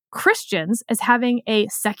views Christians as having a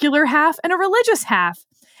secular half and a religious half,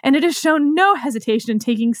 and it has shown no hesitation in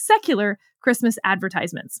taking secular Christmas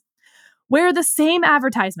advertisements. Where the same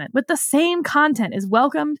advertisement with the same content is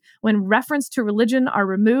welcomed when reference to religion are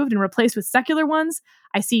removed and replaced with secular ones,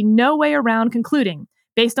 I see no way around concluding,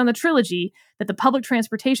 based on the trilogy, that the public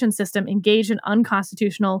transportation system engaged in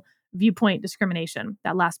unconstitutional viewpoint discrimination."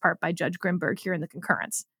 That last part by Judge Grimberg here in the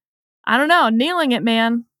concurrence. I don't know, nailing it,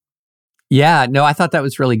 man. Yeah, no, I thought that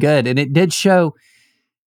was really good. And it did show,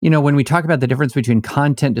 when we talk about the difference between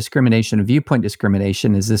content discrimination and viewpoint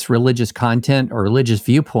discrimination, is this religious content or religious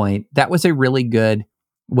viewpoint? That was a really good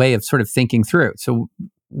way of sort of thinking through. So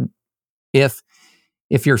if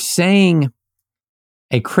you're saying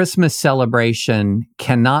a Christmas celebration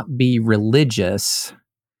cannot be religious,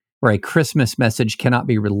 or a Christmas message cannot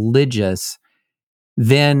be religious,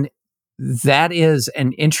 then that is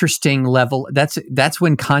an interesting level. That's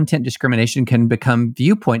when content discrimination can become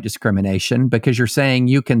viewpoint discrimination, because you're saying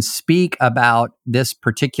you can speak about this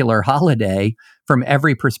particular holiday from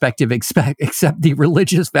every perspective except the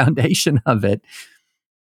religious foundation of it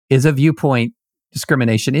is a viewpoint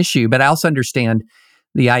discrimination issue. But I also understand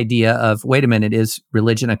the idea of, wait a minute, is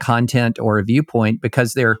religion a content or a viewpoint?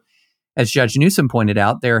 Because there, as Judge Newsom pointed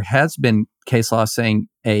out, there has been case law saying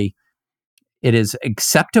it is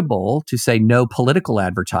acceptable to say no political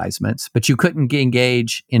advertisements, but you couldn't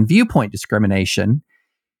engage in viewpoint discrimination.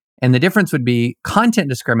 And the difference would be content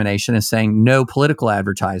discrimination is saying no political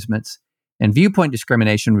advertisements, and viewpoint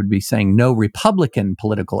discrimination would be saying no Republican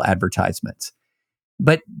political advertisements.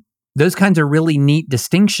 But those kinds of really neat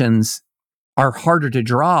distinctions are harder to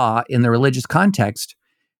draw in the religious context,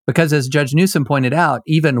 because as Judge Newsom pointed out,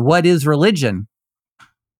 even what is religion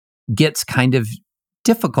gets kind of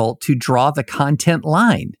difficult to draw the content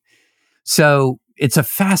line. So it's a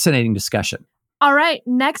fascinating discussion. All right,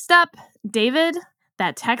 next up, David,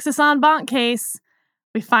 that Texas en banc case.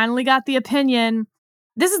 We finally got the opinion.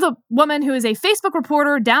 This is the woman who is a Facebook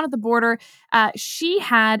reporter down at the border. She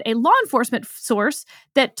had a law enforcement source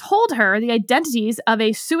that told her the identities of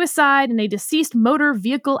a suicide and a deceased motor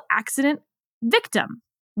vehicle accident victim.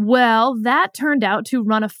 Well, that turned out to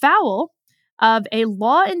run afoul of a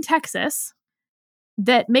law in Texas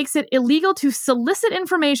that makes it illegal to solicit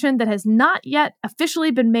information that has not yet officially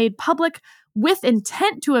been made public with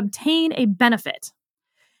intent to obtain a benefit.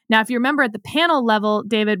 Now, if you remember at the panel level,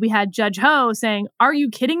 David, we had Judge Ho saying, "Are you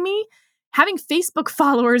kidding me? Having Facebook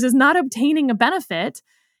followers is not obtaining a benefit."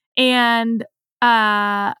 And,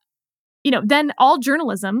 then all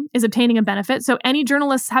journalism is obtaining a benefit. So any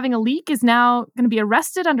journalist having a leak is now going to be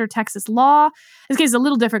arrested under Texas law. This case is a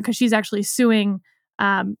little different because she's actually suing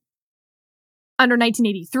under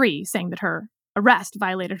 1983, saying that her arrest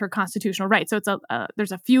violated her constitutional rights. So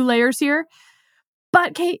there's a few layers here.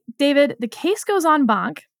 But David, the case goes en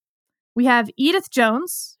banc. We have Edith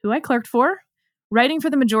Jones, who I clerked for, writing for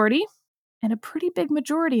the majority, and a pretty big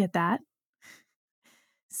majority at that,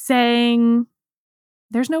 saying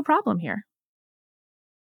there's no problem here.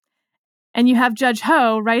 And you have Judge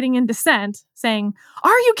Ho writing in dissent saying,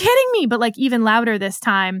 "Are you kidding me?" But even louder this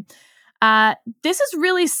time. This is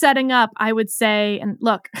really setting up, I would say, and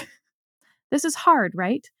look, this is hard,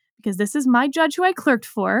 right? Because this is my judge who I clerked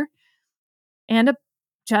for and a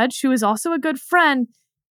judge who is also a good friend.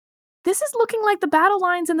 This is looking like the battle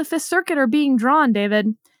lines in the Fifth Circuit are being drawn, David.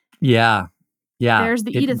 Yeah. There's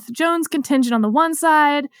the Edith Jones contingent on the one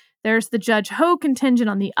side. There's the Judge Ho contingent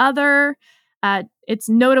on the other. It's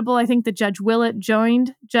notable, I think, that Judge Willett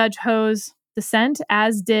joined Judge Ho's dissent,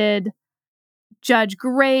 as did Judge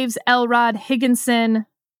Graves, Elrod, Higginson,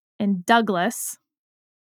 and Douglas.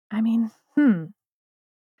 I mean,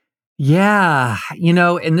 Yeah,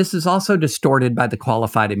 and this is also distorted by the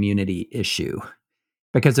qualified immunity issue,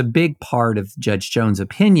 because a big part of Judge Jones'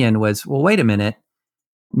 opinion was, well, wait a minute,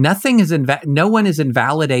 no one has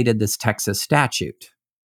invalidated this Texas statute.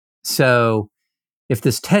 So if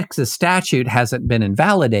this Texas statute hasn't been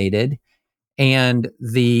invalidated and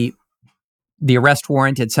the arrest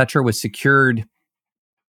warrant, et cetera, was secured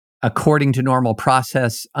according to normal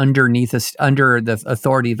process under the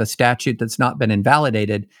authority of a statute that's not been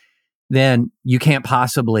invalidated, then you can't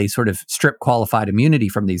possibly sort of strip qualified immunity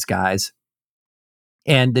from these guys.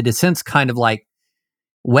 And the dissent's kind of like,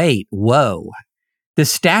 wait, whoa, the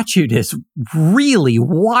statute is really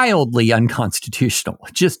wildly unconstitutional,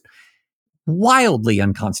 just wildly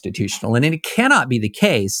unconstitutional. And it cannot be the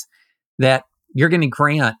case that you're going to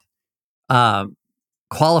grant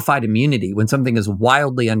qualified immunity when something is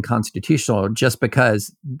wildly unconstitutional just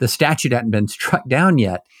because the statute hadn't been struck down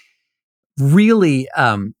yet. Really,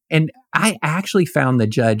 and I actually found the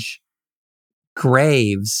Judge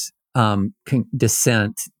Graves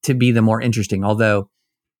dissent to be the more interesting, although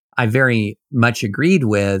I very much agreed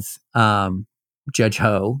with Judge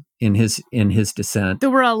Ho in his dissent. There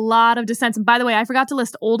were a lot of dissents. And by the way, I forgot to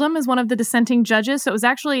list Oldham as one of the dissenting judges. So it was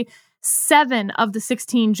actually 7 of the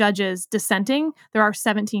 16 judges dissenting. There are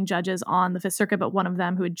 17 judges on the Fifth Circuit, but one of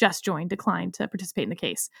them who had just joined declined to participate in the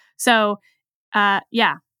case. So,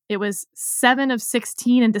 it was 7 of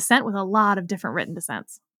 16 in dissent with a lot of different written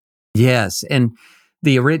dissents. Yes, and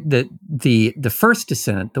the first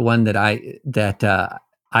dissent, the one that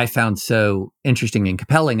I found so interesting and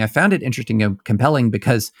compelling. I found it interesting and compelling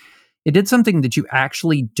because it did something that you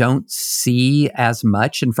actually don't see as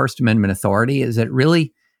much in First Amendment authority. Is it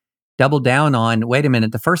really doubled down on? Wait a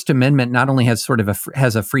minute, the First Amendment not only has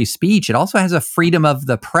has a free speech, it also has a freedom of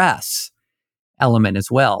the press element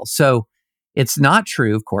as well. So it's not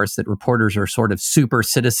true, of course, that reporters are sort of super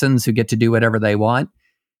citizens who get to do whatever they want,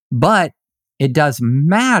 but it does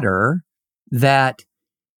matter that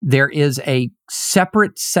there is a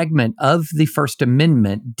separate segment of the First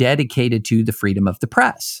Amendment dedicated to the freedom of the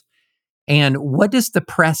press. And what does the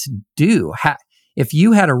press do? If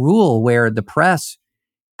you had a rule where the press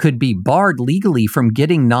could be barred legally from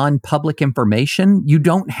getting non-public information, you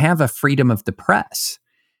don't have a freedom of the press.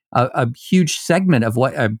 A huge segment of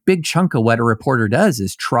a big chunk of what a reporter does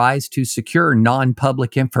is tries to secure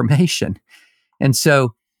non-public information. And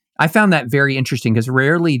so I found that very interesting because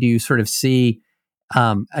rarely do you sort of see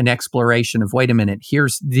an exploration of, wait a minute,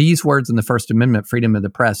 here's these words in the First Amendment, freedom of the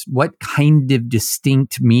press. What kind of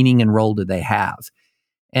distinct meaning and role do they have?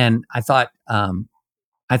 And I thought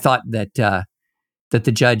that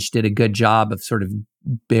the judge did a good job of sort of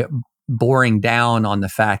boring down on the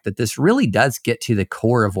fact that this really does get to the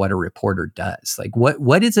core of what a reporter does. Like,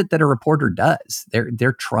 what is it that a reporter does?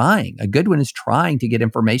 They're trying. A good one is trying to get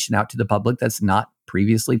information out to the public that's not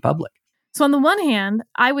previously public. So on the one hand,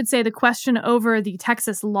 I would say the question over the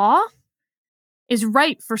Texas law is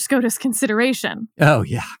ripe for SCOTUS consideration. Oh,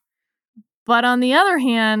 yeah. But on the other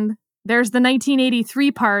hand, there's the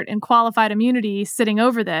 1983 part in qualified immunity sitting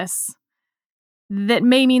over this that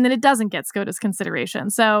may mean that it doesn't get SCOTUS consideration.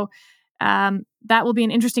 So that will be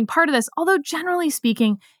an interesting part of this. Although generally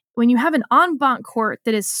speaking, when you have an en banc court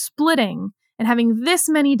that is splitting and having this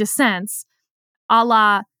many dissents, a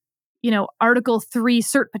la, Article 3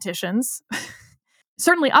 cert petitions,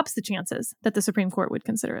 certainly ups the chances that the Supreme Court would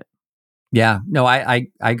consider it. Yeah, no, I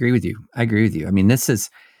agree with you. I mean, this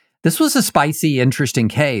was a spicy, interesting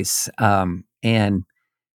case, and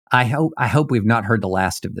I hope we've not heard the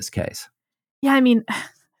last of this case. Yeah, I mean,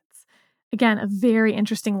 again, a very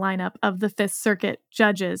interesting lineup of the Fifth Circuit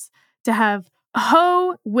judges to have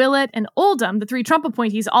Ho, Willett, and Oldham, the 3 Trump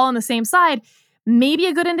appointees, all on the same side. Maybe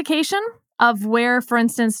a good indication of where, for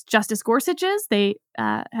instance, Justice Gorsuch is. They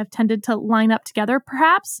have tended to line up together,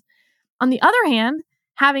 perhaps. On the other hand,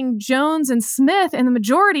 having Jones and Smith in the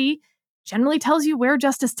majority generally tells you where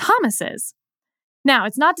Justice Thomas is. Now,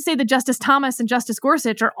 it's not to say that Justice Thomas and Justice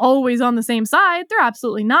Gorsuch are always on the same side. They're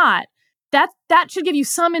absolutely not. that should give you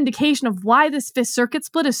some indication of why this Fifth Circuit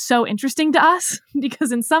split is so interesting to us,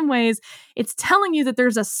 because in some ways it's telling you that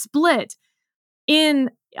there's a split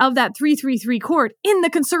of that 3-3-3 court in the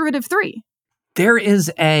conservative three. There is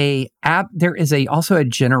also a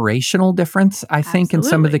generational difference, I think, in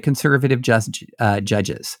some of the conservative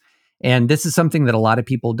judges. And this is something that a lot of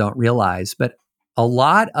people don't realize, but a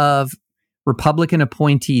lot of Republican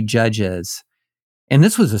appointee judges, and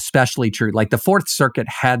this was especially true, like the Fourth Circuit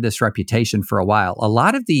had this reputation for a while. A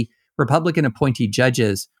lot of the Republican appointee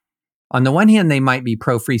judges, on the one hand, they might be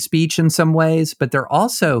pro-free speech in some ways, but they're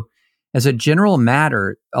also, as a general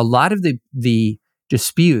matter, a lot of the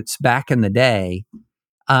disputes back in the day,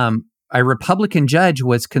 a Republican judge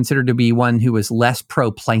was considered to be one who was less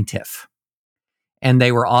pro-plaintiff. And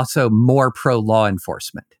they were also more pro-law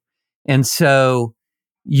enforcement. And so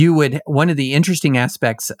one of the interesting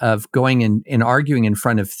aspects of going and arguing in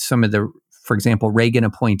front of some of the, for example, Reagan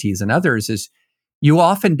appointees and others is you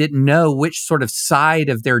often didn't know which sort of side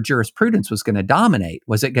of their jurisprudence was going to dominate.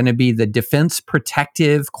 Was it going to be the defense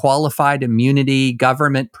protective, qualified immunity,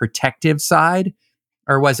 government protective side?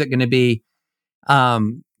 Or was it going to be,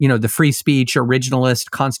 the free speech,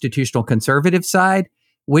 originalist, constitutional conservative side?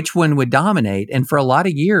 Which one would dominate? And for a lot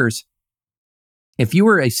of years, if you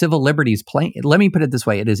were a civil liberties plaintiff, let me put it this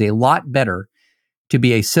way, it is a lot better to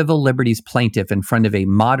be a civil liberties plaintiff in front of a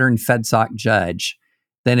modern FedSoc judge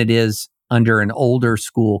than it is under an older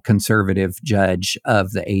school conservative judge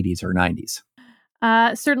of the 80s or 90s.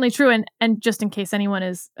 Certainly true. And just in case anyone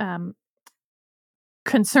is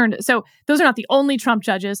concerned, so those are not the only Trump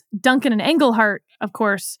judges. Duncan and Engelhardt, of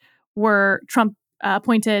course, were Trump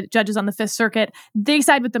appointed judges on the Fifth Circuit. They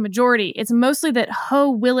side with the majority. It's mostly that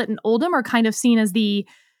Ho, Willett, and Oldham are kind of seen as the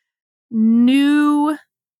new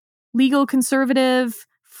legal conservative,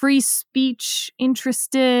 free speech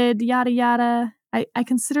interested, yada, yada. I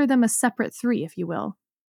consider them a separate three, if you will.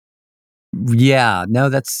 Yeah, no,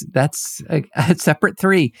 that's a separate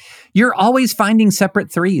three. You're always finding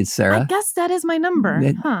separate threes, Sarah. I guess that is my number.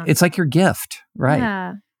 It's like your gift, right?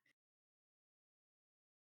 Yeah.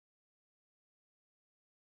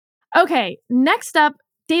 Okay, next up,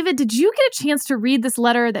 David, did you get a chance to read this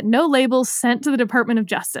letter that No Labels sent to the Department of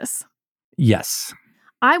Justice? Yes.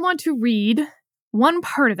 I want to read one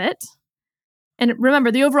part of it. And remember,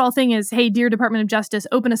 the overall thing is, hey, dear Department of Justice,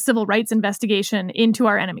 open a civil rights investigation into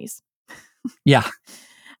our enemies. Yeah.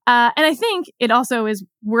 And I think it also is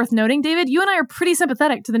worth noting, David, you and I are pretty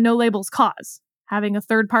sympathetic to the No Labels cause, having a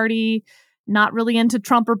third party, not really into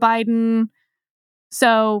Trump or Biden.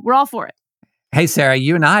 So we're all for it. Hey, Sarah,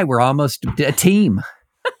 you and I were almost a team.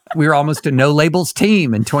 We were almost a No Labels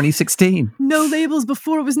team in 2016. No labels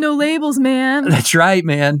before it was no labels, man. That's right,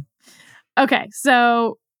 man. Okay,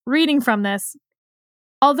 so reading from this,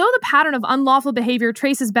 although the pattern of unlawful behavior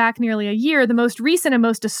traces back nearly a year, the most recent and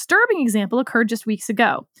most disturbing example occurred just weeks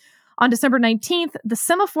ago. On December 19th, the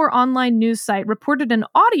Semaphore online news site reported an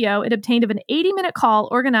audio it obtained of an 80-minute call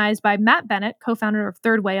organized by Matt Bennett, co-founder of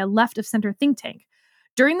Third Way, a left-of-center think tank.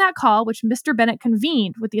 During that call, which Mr. Bennett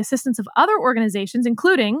convened with the assistance of other organizations,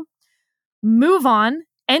 including Move On,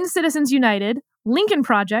 End Citizens United, Lincoln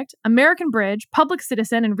Project, American Bridge, Public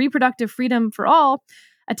Citizen, and Reproductive Freedom for All,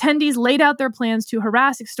 attendees laid out their plans to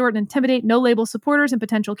harass, extort, and intimidate no-label supporters and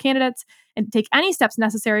potential candidates, and take any steps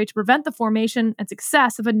necessary to prevent the formation and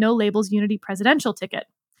success of a no-labels unity presidential ticket.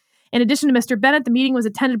 In addition to Mr. Bennett, the meeting was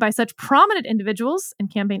attended by such prominent individuals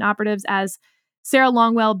and campaign operatives as Sarah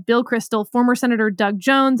Longwell, Bill Kristol, former Senator Doug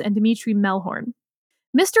Jones, and Dimitri Melhorn.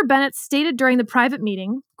 Mr. Bennett stated during the private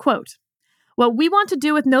meeting, quote, "What we want to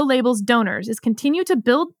do with No Labels donors is continue to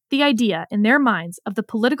build the idea in their minds of the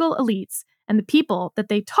political elites and the people that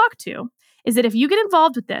they talk to is that if you get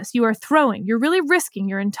involved with this, you're really risking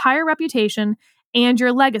your entire reputation and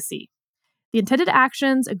your legacy. The intended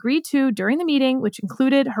actions agreed to during the meeting, which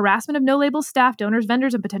included harassment of No Labels staff, donors,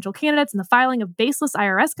 vendors, and potential candidates, and the filing of baseless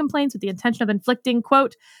IRS complaints with the intention of inflicting,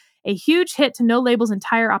 quote, a huge hit to No Labels'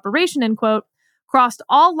 entire operation, end quote, crossed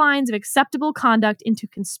all lines of acceptable conduct into a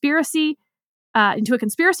conspiracy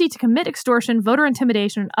to commit extortion, voter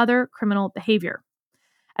intimidation, and other criminal behavior.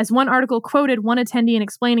 As one article quoted one attendee in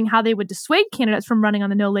explaining how they would dissuade candidates from running on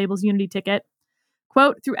the No Labels Unity ticket,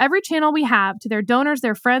 quote, through every channel we have, to their donors,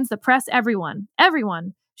 their friends, the press,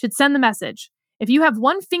 everyone should send the message. If you have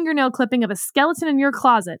one fingernail clipping of a skeleton in your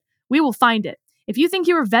closet, we will find it. If you think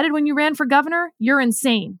you were vetted when you ran for governor, you're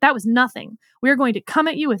insane. That was nothing. We are going to come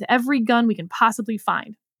at you with every gun we can possibly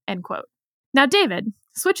find, end quote. Now, David,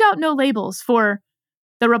 switch out No Labels for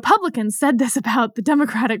the Republicans said this about the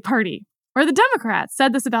Democratic Party, or the Democrats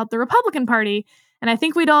said this about the Republican Party, and I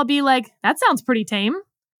think we'd all be like, that sounds pretty tame.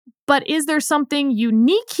 But is there something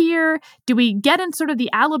unique here? Do we get in sort of the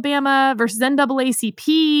Alabama versus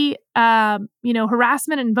NAACP,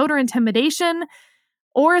 harassment and voter intimidation?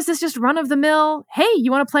 Or is this just run-of-the-mill, hey, you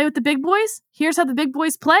want to play with the big boys? Here's how the big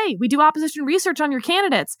boys play. We do opposition research on your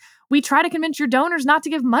candidates. We try to convince your donors not to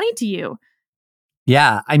give money to you.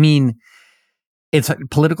 Yeah, I mean, it's a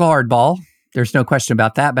political hardball. There's no question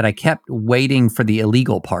about that. But I kept waiting for the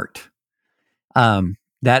illegal part. I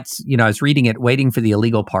was reading it, waiting for the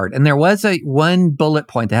illegal part. And there was one bullet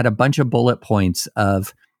point that had a bunch of bullet points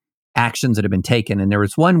of actions that have been taken. And there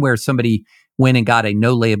was one where somebody went and got a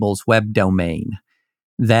no labels web domain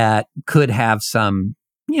that could have some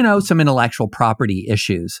intellectual property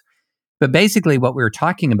issues. But basically what we were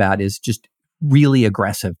talking about is just really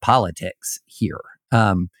aggressive politics here.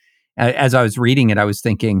 As I was reading it, I was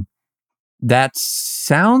thinking, that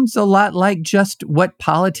sounds a lot like just what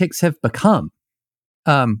politics have become.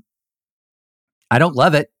 I don't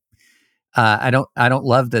love it. I don't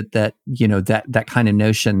love that kind of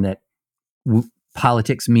notion that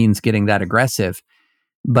politics means getting that aggressive.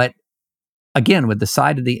 But again, with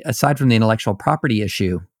aside from the intellectual property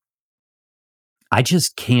issue, I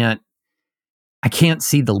can't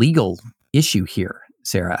see the legal issue here,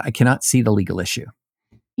 Sarah. I cannot see the legal issue.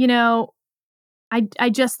 I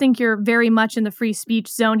just think you're very much in the free speech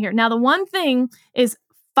zone here. Now, the one thing is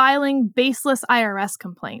filing baseless IRS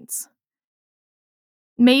complaints.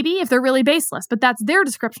 Maybe if they're really baseless, but that's their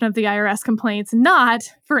description of the IRS complaints, not,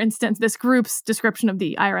 for instance, this group's description of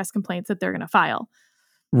the IRS complaints that they're going to file.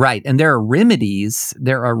 Right. And there are remedies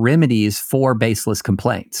for baseless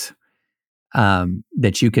complaints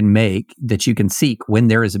that you can make, that you can seek when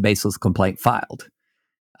there is a baseless complaint filed.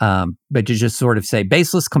 But to just sort of say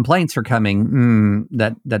baseless complaints are coming,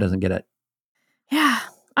 that doesn't get it. Yeah.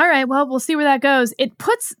 All right. Well, we'll see where that goes. It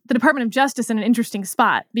puts the Department of Justice in an interesting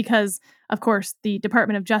spot because, of course, the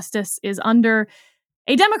Department of Justice is under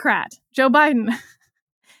a Democrat, Joe Biden.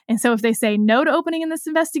 And so if they say no to opening in this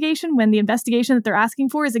investigation, when the investigation that they're asking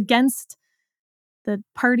for is against the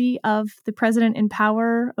party of the president in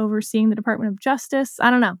power overseeing the Department of Justice, I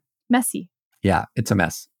don't know. Messy. Yeah, it's a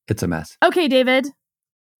mess. It's a mess. Okay, David.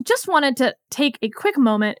 Just wanted to take a quick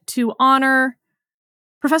moment to honor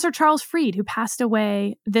Professor Charles Fried, who passed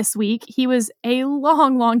away this week. He was a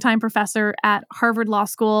long time professor at Harvard Law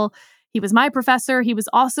School. He was my professor. He was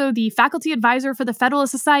also the faculty advisor for the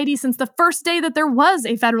Federalist Society since the first day that there was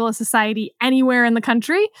a Federalist Society anywhere in the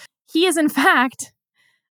country. He is, in fact,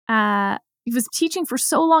 he was teaching for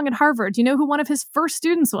so long at Harvard. Do you know who one of his first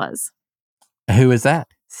students was? Who is that?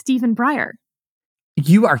 Stephen Breyer.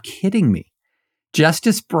 You are kidding me.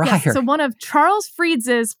 Justice Breyer. Yes, so one of Charles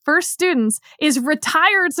Fried's first students is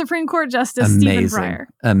retired Supreme Court Justice Stephen Breyer.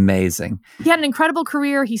 Amazing. He had an incredible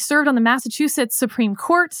career. He served on the Massachusetts Supreme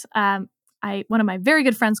Court. One of my very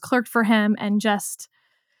good friends clerked for him and just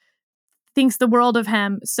thinks the world of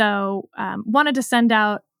him. So wanted to send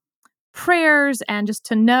out prayers and just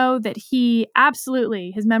to know that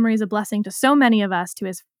his memory is a blessing to so many of us, to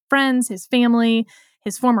his friends, his family,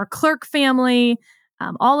 his former clerk family,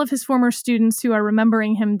 all of his former students who are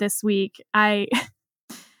remembering him this week. There's,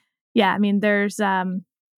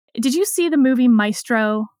 did you see the movie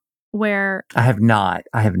Maestro where... I have not.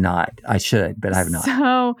 I should, but I have not.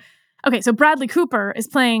 So Bradley Cooper is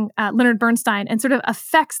playing Leonard Bernstein and sort of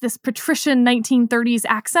affects this patrician 1930s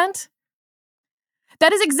accent.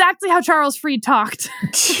 That is exactly how Charles Fried talked.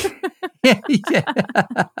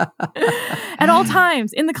 At all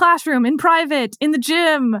times, in the classroom, in private, in the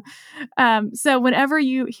gym. So whenever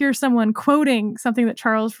you hear someone quoting something that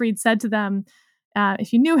Charles Fried said to them,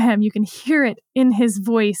 if you knew him, you can hear it in his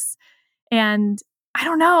voice. And I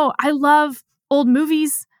don't know, I love old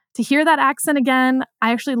movies to hear that accent again.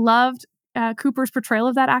 I actually loved Cooper's portrayal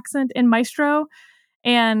of that accent in Maestro.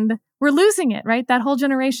 And we're losing it, right? That whole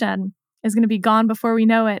generation is going to be gone before we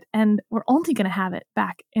know it. And we're only going to have it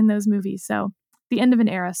back in those movies. So the end of an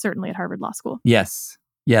era, certainly at Harvard Law School. Yes,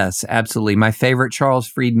 absolutely. My favorite Charles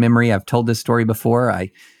Fried memory, I've told this story before.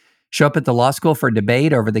 I show up at the law school for a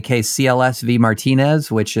debate over the case CLS v.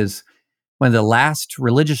 Martinez, which is one of the last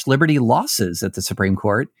religious liberty losses at the Supreme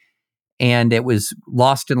Court. And it was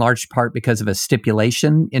lost in large part because of a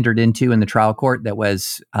stipulation entered into in the trial court that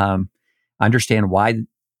was, I understand why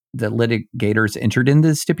the litigators entered into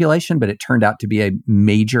the stipulation, but it turned out to be a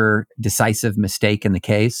major decisive mistake in the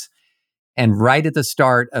case. And right at the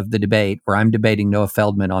start of the debate, where I'm debating Noah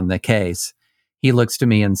Feldman on the case, he looks to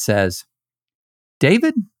me and says,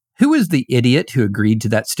 "David, who is the idiot who agreed to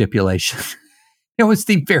that stipulation?" It was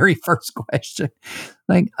the very first question.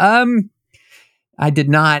 I did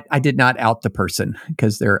not out the person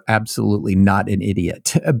because they're absolutely not an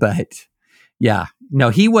idiot, but Yeah. No,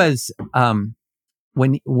 he was,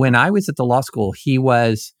 when I was at the law school, he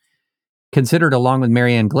was considered, along with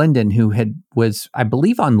Marianne Glendon, who was, I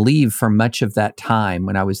believe, on leave for much of that time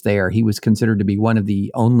when I was there. He was considered to be one of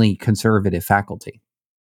the only conservative faculty.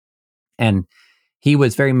 And he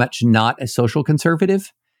was very much not a social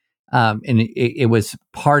conservative. And it was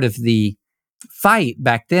part of the fight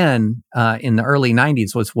back then in the early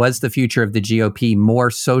 90s was the future of the GOP more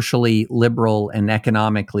socially liberal and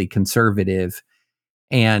economically conservative?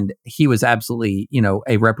 And he was absolutely,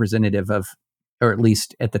 a representative of, or at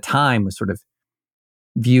least at the time was sort of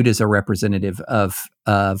viewed as a representative of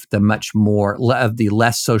the much more, of the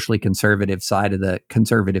less socially conservative side of the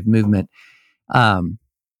conservative movement. And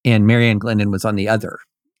Marianne Glendon was on the other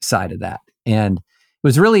side of that. And it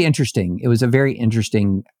was really interesting. It was a very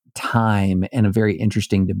interesting time and a very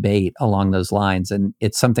interesting debate along those lines. And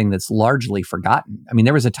it's something that's largely forgotten. I mean,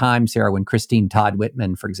 there was a time, Sarah, when Christine Todd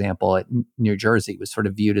Whitman, for example, at New Jersey was sort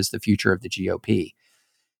of viewed as the future of the GOP.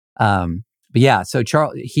 But yeah, so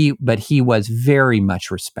he was very much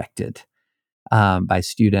respected by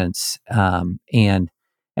students. And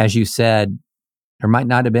as you said, there might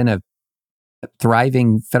not have been a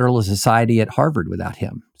thriving Federalist Society at Harvard without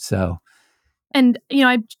him. So, and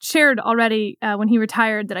I shared already when he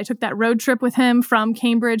retired that I took that road trip with him from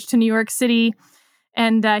Cambridge to New York City,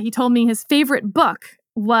 and he told me his favorite book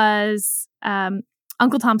was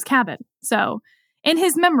Uncle Tom's Cabin. So, in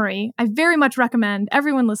his memory, I very much recommend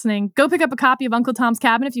everyone listening go pick up a copy of Uncle Tom's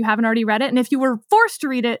Cabin if you haven't already read it, and if you were forced to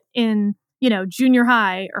read it in junior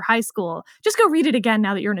high or high school, just go read it again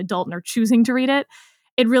now that you're an adult and are choosing to read it.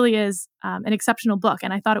 It really is an exceptional book.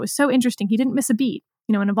 And I thought it was so interesting. He didn't miss a beat,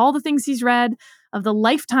 and of all the things he's read, of the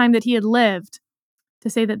lifetime that he had lived, to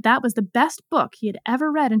say that was the best book he had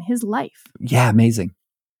ever read in his life. Yeah, amazing.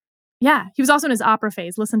 Yeah. He was also in his opera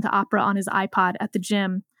phase, listened to opera on his iPod at the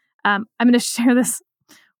gym. I'm going to share this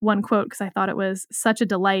one quote because I thought it was such a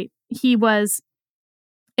delight. He was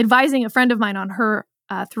advising a friend of mine on her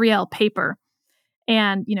 3L paper.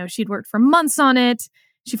 And, she'd worked for months on it.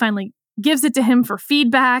 She finally gives it to him for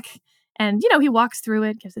feedback. And, he walks through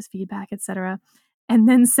it, gives his feedback, etc. And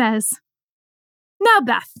then says, "Now,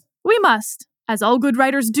 Beth, we must, as all good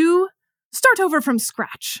writers do, start over from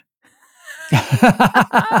scratch."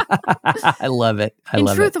 I love it. In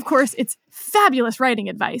truth, of course, it's fabulous writing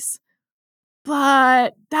advice.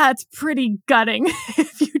 But that's pretty gutting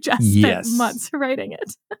if you just spent months writing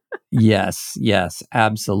it. Yes,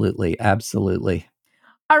 absolutely. Absolutely.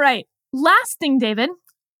 All right. Last thing, David,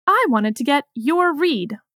 I wanted to get your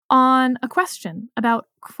read on a question about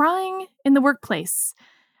crying in the workplace.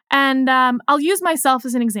 And I'll use myself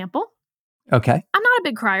as an example. Okay. I'm not a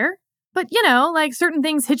big crier, but like certain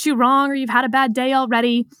things hit you wrong or you've had a bad day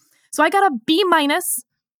already. So I got a B-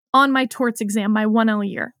 on my torts exam, my 1L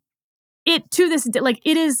year. This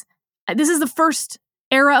is the first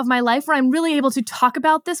era of my life where I'm really able to talk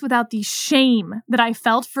about this without the shame that I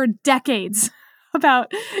felt for decades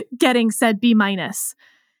about getting said B-.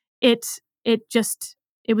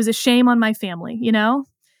 It was a shame on my family,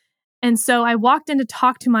 And so I walked in to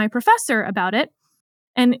talk to my professor about it.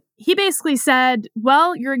 And he basically said,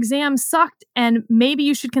 well, your exam sucked and maybe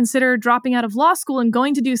you should consider dropping out of law school and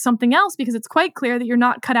going to do something else because it's quite clear that you're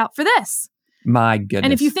not cut out for this. My goodness.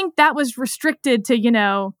 And if you think that was restricted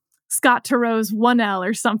to, Scott Turo's 1L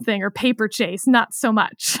or something or Paper Chase, not so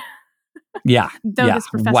much. Yeah. Though this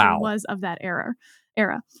professor was of that era.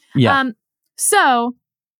 Yeah. So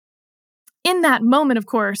in that moment, of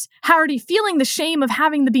course, Howard feeling the shame of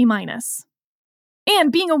having the B-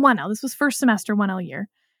 and being a 1L. This was first semester 1L year.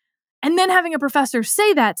 And then having a professor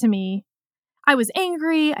say that to me, I was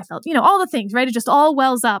angry. I felt, all the things, right? It just all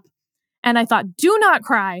wells up. And I thought, do not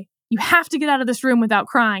cry. You have to get out of this room without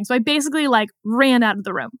crying. So I basically ran out of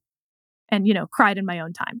the room and, cried in my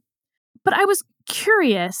own time. But I was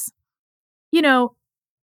curious,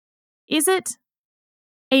 is it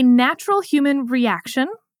a natural human reaction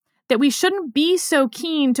that we shouldn't be so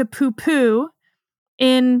keen to poo-poo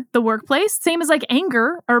in the workplace? Same as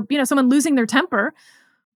anger or, someone losing their temper.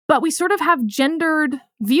 But we sort of have gendered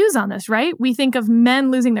views on this, right? We think of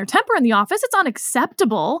men losing their temper in the office. It's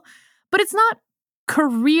unacceptable, but it's not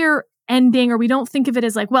career ending, or we don't think of it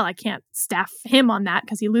as well, I can't staff him on that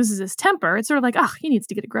because he loses his temper. It's sort of he needs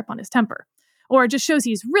to get a grip on his temper. Or it just shows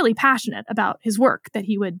he's really passionate about his work that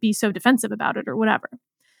he would be so defensive about it or whatever.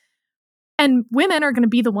 And women are going to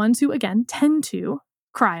be the ones who, again, tend to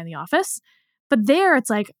cry in the office. But there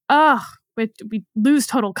it's we lose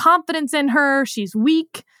total confidence in her. She's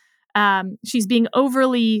weak. She's being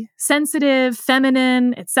overly sensitive,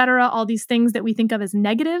 feminine, etc. All these things that we think of as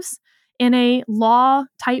negatives in a law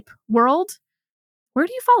type world. Where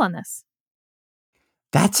do you fall on this?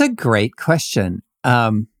 That's a great question.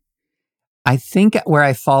 I think where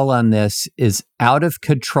I fall on this is out of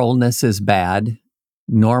controlness is bad.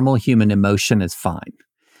 Normal human emotion is fine.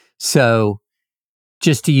 So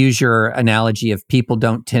just to use your analogy of people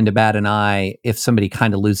don't tend to bat an eye if somebody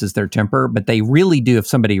kind of loses their temper, but they really do if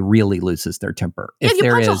somebody really loses their temper. If you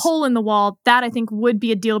punch a hole in the wall, that I think would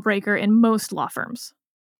be a deal breaker in most law firms.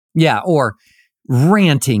 Yeah, or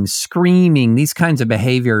ranting, screaming, these kinds of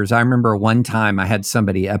behaviors. I remember one time I had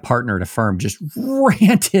somebody, a partner at a firm, just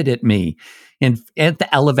ranted at me at the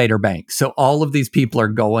elevator bank. So all of these people are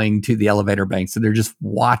going to the elevator bank. So they're just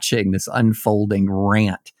watching this unfolding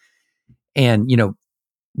rant and,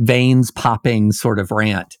 veins popping sort of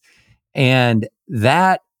rant. And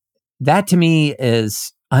that to me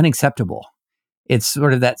is unacceptable. It's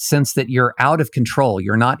sort of that sense that you're out of control.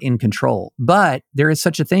 You're not in control. But there is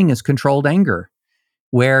such a thing as controlled anger,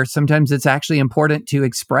 where sometimes it's actually important to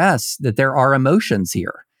express that there are emotions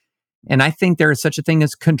here. And I think there is such a thing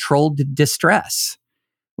as controlled distress,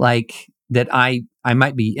 like that I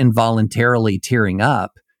might be involuntarily tearing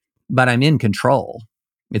up, but I'm in control.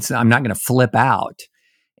 I'm not going to flip out.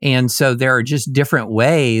 And so there are just different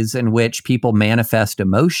ways in which people manifest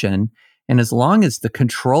emotion. And as long as the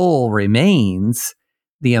control remains,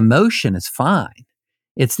 the emotion is fine.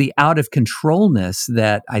 It's the out of controlness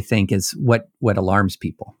that I think is what alarms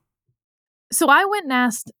people. So I went and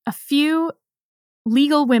asked a few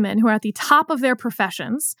legal women who are at the top of their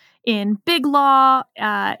professions in big law,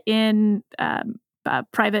 in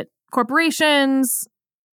private corporations,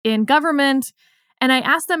 in government, and I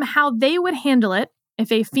asked them how they would handle it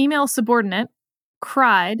if a female subordinate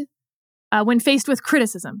cried when faced with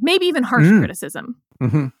criticism, maybe even harsh criticism.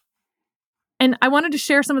 Mm-hmm. And I wanted to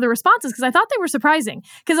share some of the responses because I thought they were surprising.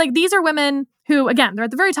 Because these are women who, again, they're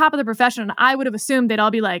at the very top of their profession. And I would have assumed they'd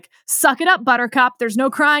all be like, suck it up, buttercup. There's no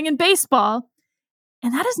crying in baseball.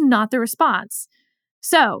 And that is not the response.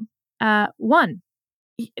 So, one,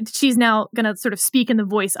 she's now going to sort of speak in the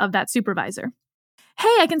voice of that supervisor.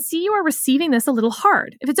 Hey, I can see you are receiving this a little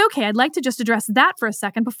hard. If it's okay, I'd like to just address that for a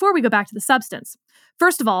second before we go back to the substance.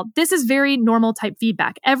 First of all, this is very normal type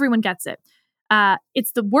feedback. Everyone gets it.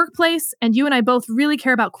 It's the workplace, and you and I both really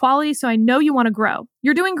care about quality, so I know you want to grow.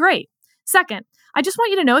 You're doing great. Second, I just want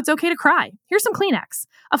you to know it's okay to cry. Here's some Kleenex.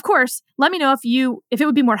 Of course, let me know if it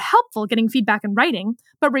would be more helpful getting feedback in writing,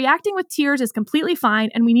 but reacting with tears is completely fine,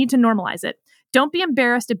 and we need to normalize it. Don't be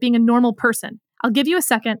embarrassed at being a normal person. I'll give you a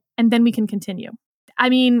second, and then we can continue. I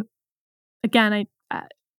mean, again,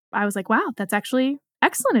 I was like, wow, that's actually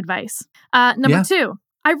excellent advice. Number two,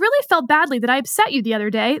 I really felt badly that I upset you the other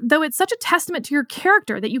day, though it's such a testament to your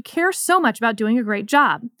character that you care so much about doing a great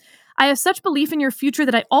job. I have such belief in your future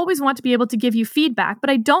that I always want to be able to give you feedback, but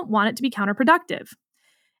I don't want it to be counterproductive.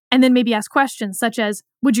 And then maybe ask questions such as,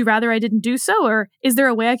 would you rather I didn't do so? Or is there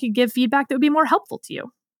a way I could give feedback that would be more helpful to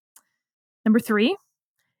you? Number three,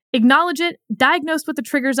 acknowledge it, diagnose what the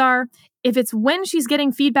triggers are. If it's when she's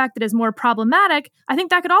getting feedback that is more problematic, I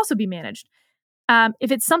think that could also be managed.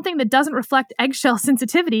 If it's something that doesn't reflect eggshell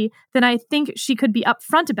sensitivity, then I think she could be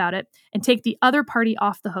upfront about it and take the other party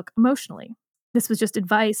off the hook emotionally. This was just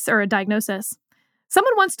advice or a diagnosis.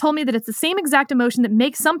 Someone once told me that it's the same exact emotion that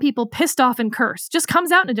makes some people pissed off and curse, just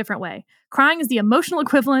comes out in a different way. Crying is the emotional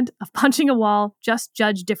equivalent of punching a wall, just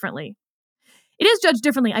judged differently. It is judged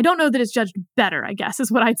differently. I don't know that it's judged better, I guess,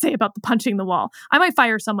 is what I'd say about the punching the wall. I might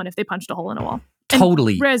fire someone if they punched a hole in a wall.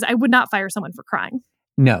 Totally. Whereas I would not fire someone for crying.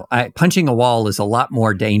 No, punching a wall is a lot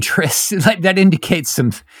more dangerous. That indicates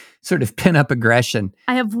some sort of pent-up aggression.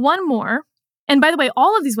 I have one more. And by the way,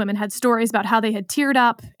 all of these women had stories about how they had teared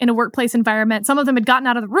up in a workplace environment. Some of them had gotten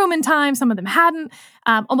out of the room in time. Some of them hadn't.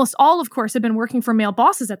 Almost all, of course, had been working for male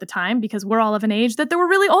bosses at the time because we're all of an age that there were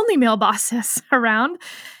really only male bosses around.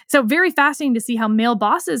 So very fascinating to see how male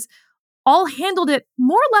bosses all handled it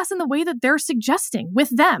more or less in the way that they're suggesting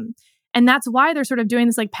with them. And that's why they're sort of doing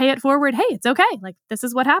this pay it forward. Hey, it's okay. This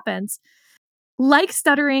is what happens. Like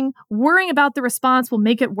stuttering, worrying about the response will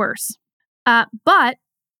make it worse. But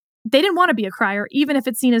they didn't want to be a crier, even if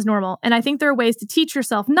it's seen as normal. And I think there are ways to teach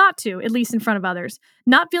yourself not to, at least in front of others.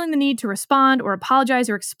 Not feeling the need to respond or apologize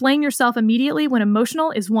or explain yourself immediately when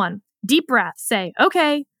emotional is one. Deep breath. Say,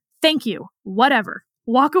 okay, thank you, whatever.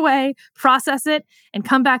 Walk away, process it, and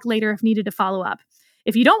come back later if needed to follow up.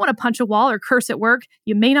 If you don't want to punch a wall or curse at work,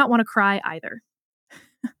 you may not want to cry either.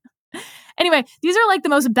 Anyway, these are the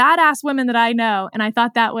most badass women that I know. And I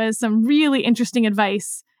thought that was some really interesting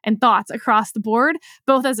advice and thoughts across the board,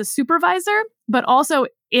 both as a supervisor, but also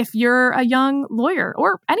if you're a young lawyer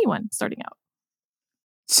or anyone starting out.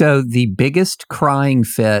 So the biggest crying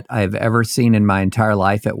fit I've ever seen in my entire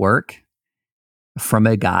life at work from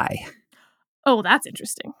a guy. Oh, that's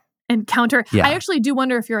interesting. And counter. Yeah. I actually do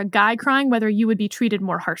wonder if you're a guy crying, whether you would be treated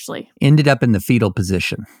more harshly. Ended up in the fetal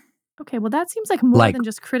position. Okay, well, that seems like more than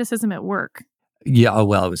just criticism at work. Yeah. Oh,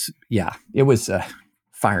 well, it was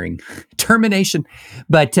firing, termination.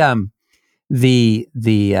 But that's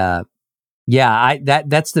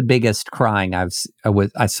the biggest crying I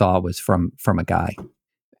saw was from a guy.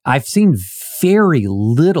 I've seen very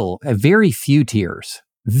few tears,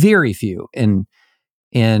 very few in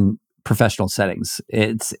professional settings.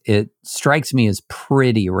 It strikes me as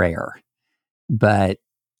pretty rare, but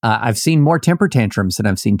I've seen more temper tantrums than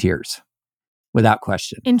I've seen tears, without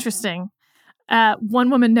question. Interesting. One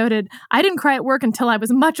woman noted, "I didn't cry at work until I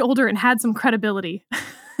was much older and had some credibility."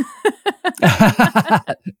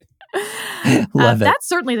 Love it. That's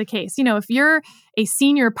certainly the case. If you're a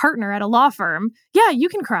senior partner at a law firm, yeah, you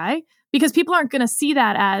can cry because people aren't going to see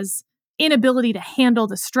that as inability to handle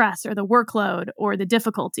the stress or the workload or the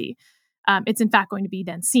difficulty. It's in fact going to be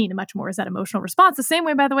then seen much more as that emotional response. The same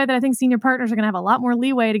way, by the way, that I think senior partners are going to have a lot more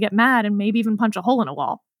leeway to get mad and maybe even punch a hole in a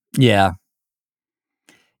wall. Yeah.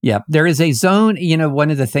 Yeah. There is a zone, one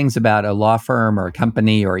of the things about a law firm or a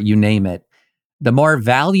company or you name it, the more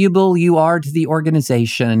valuable you are to the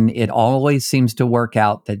organization, it always seems to work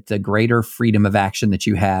out that the greater freedom of action that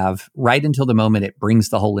you have, right until the moment it brings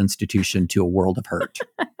the whole institution to a world of hurt.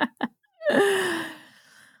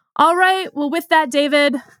 All right. Well, with that,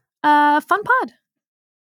 David, fun pod.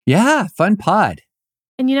 Yeah, fun pod.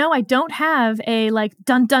 And I don't have a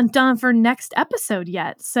dun dun dun for next episode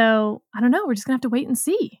yet. So I don't know. We're just gonna have to wait and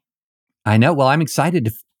see. I know. Well, I'm excited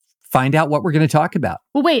to find out what we're going to talk about.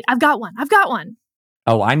 Well, wait, I've got one.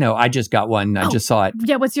 Oh, I know. I just got one. I just saw it.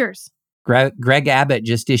 Yeah, what's yours? Greg Abbott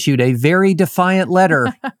just issued a very defiant letter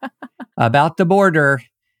about the border,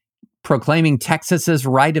 proclaiming Texas's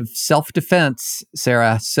right of self-defense,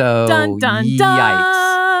 Sarah. So, dun, dun, yikes.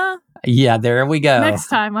 Dun. Yeah, there we go. Next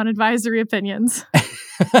time on Advisory Opinions.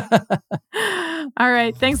 All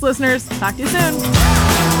right. Thanks, listeners. Talk to you soon.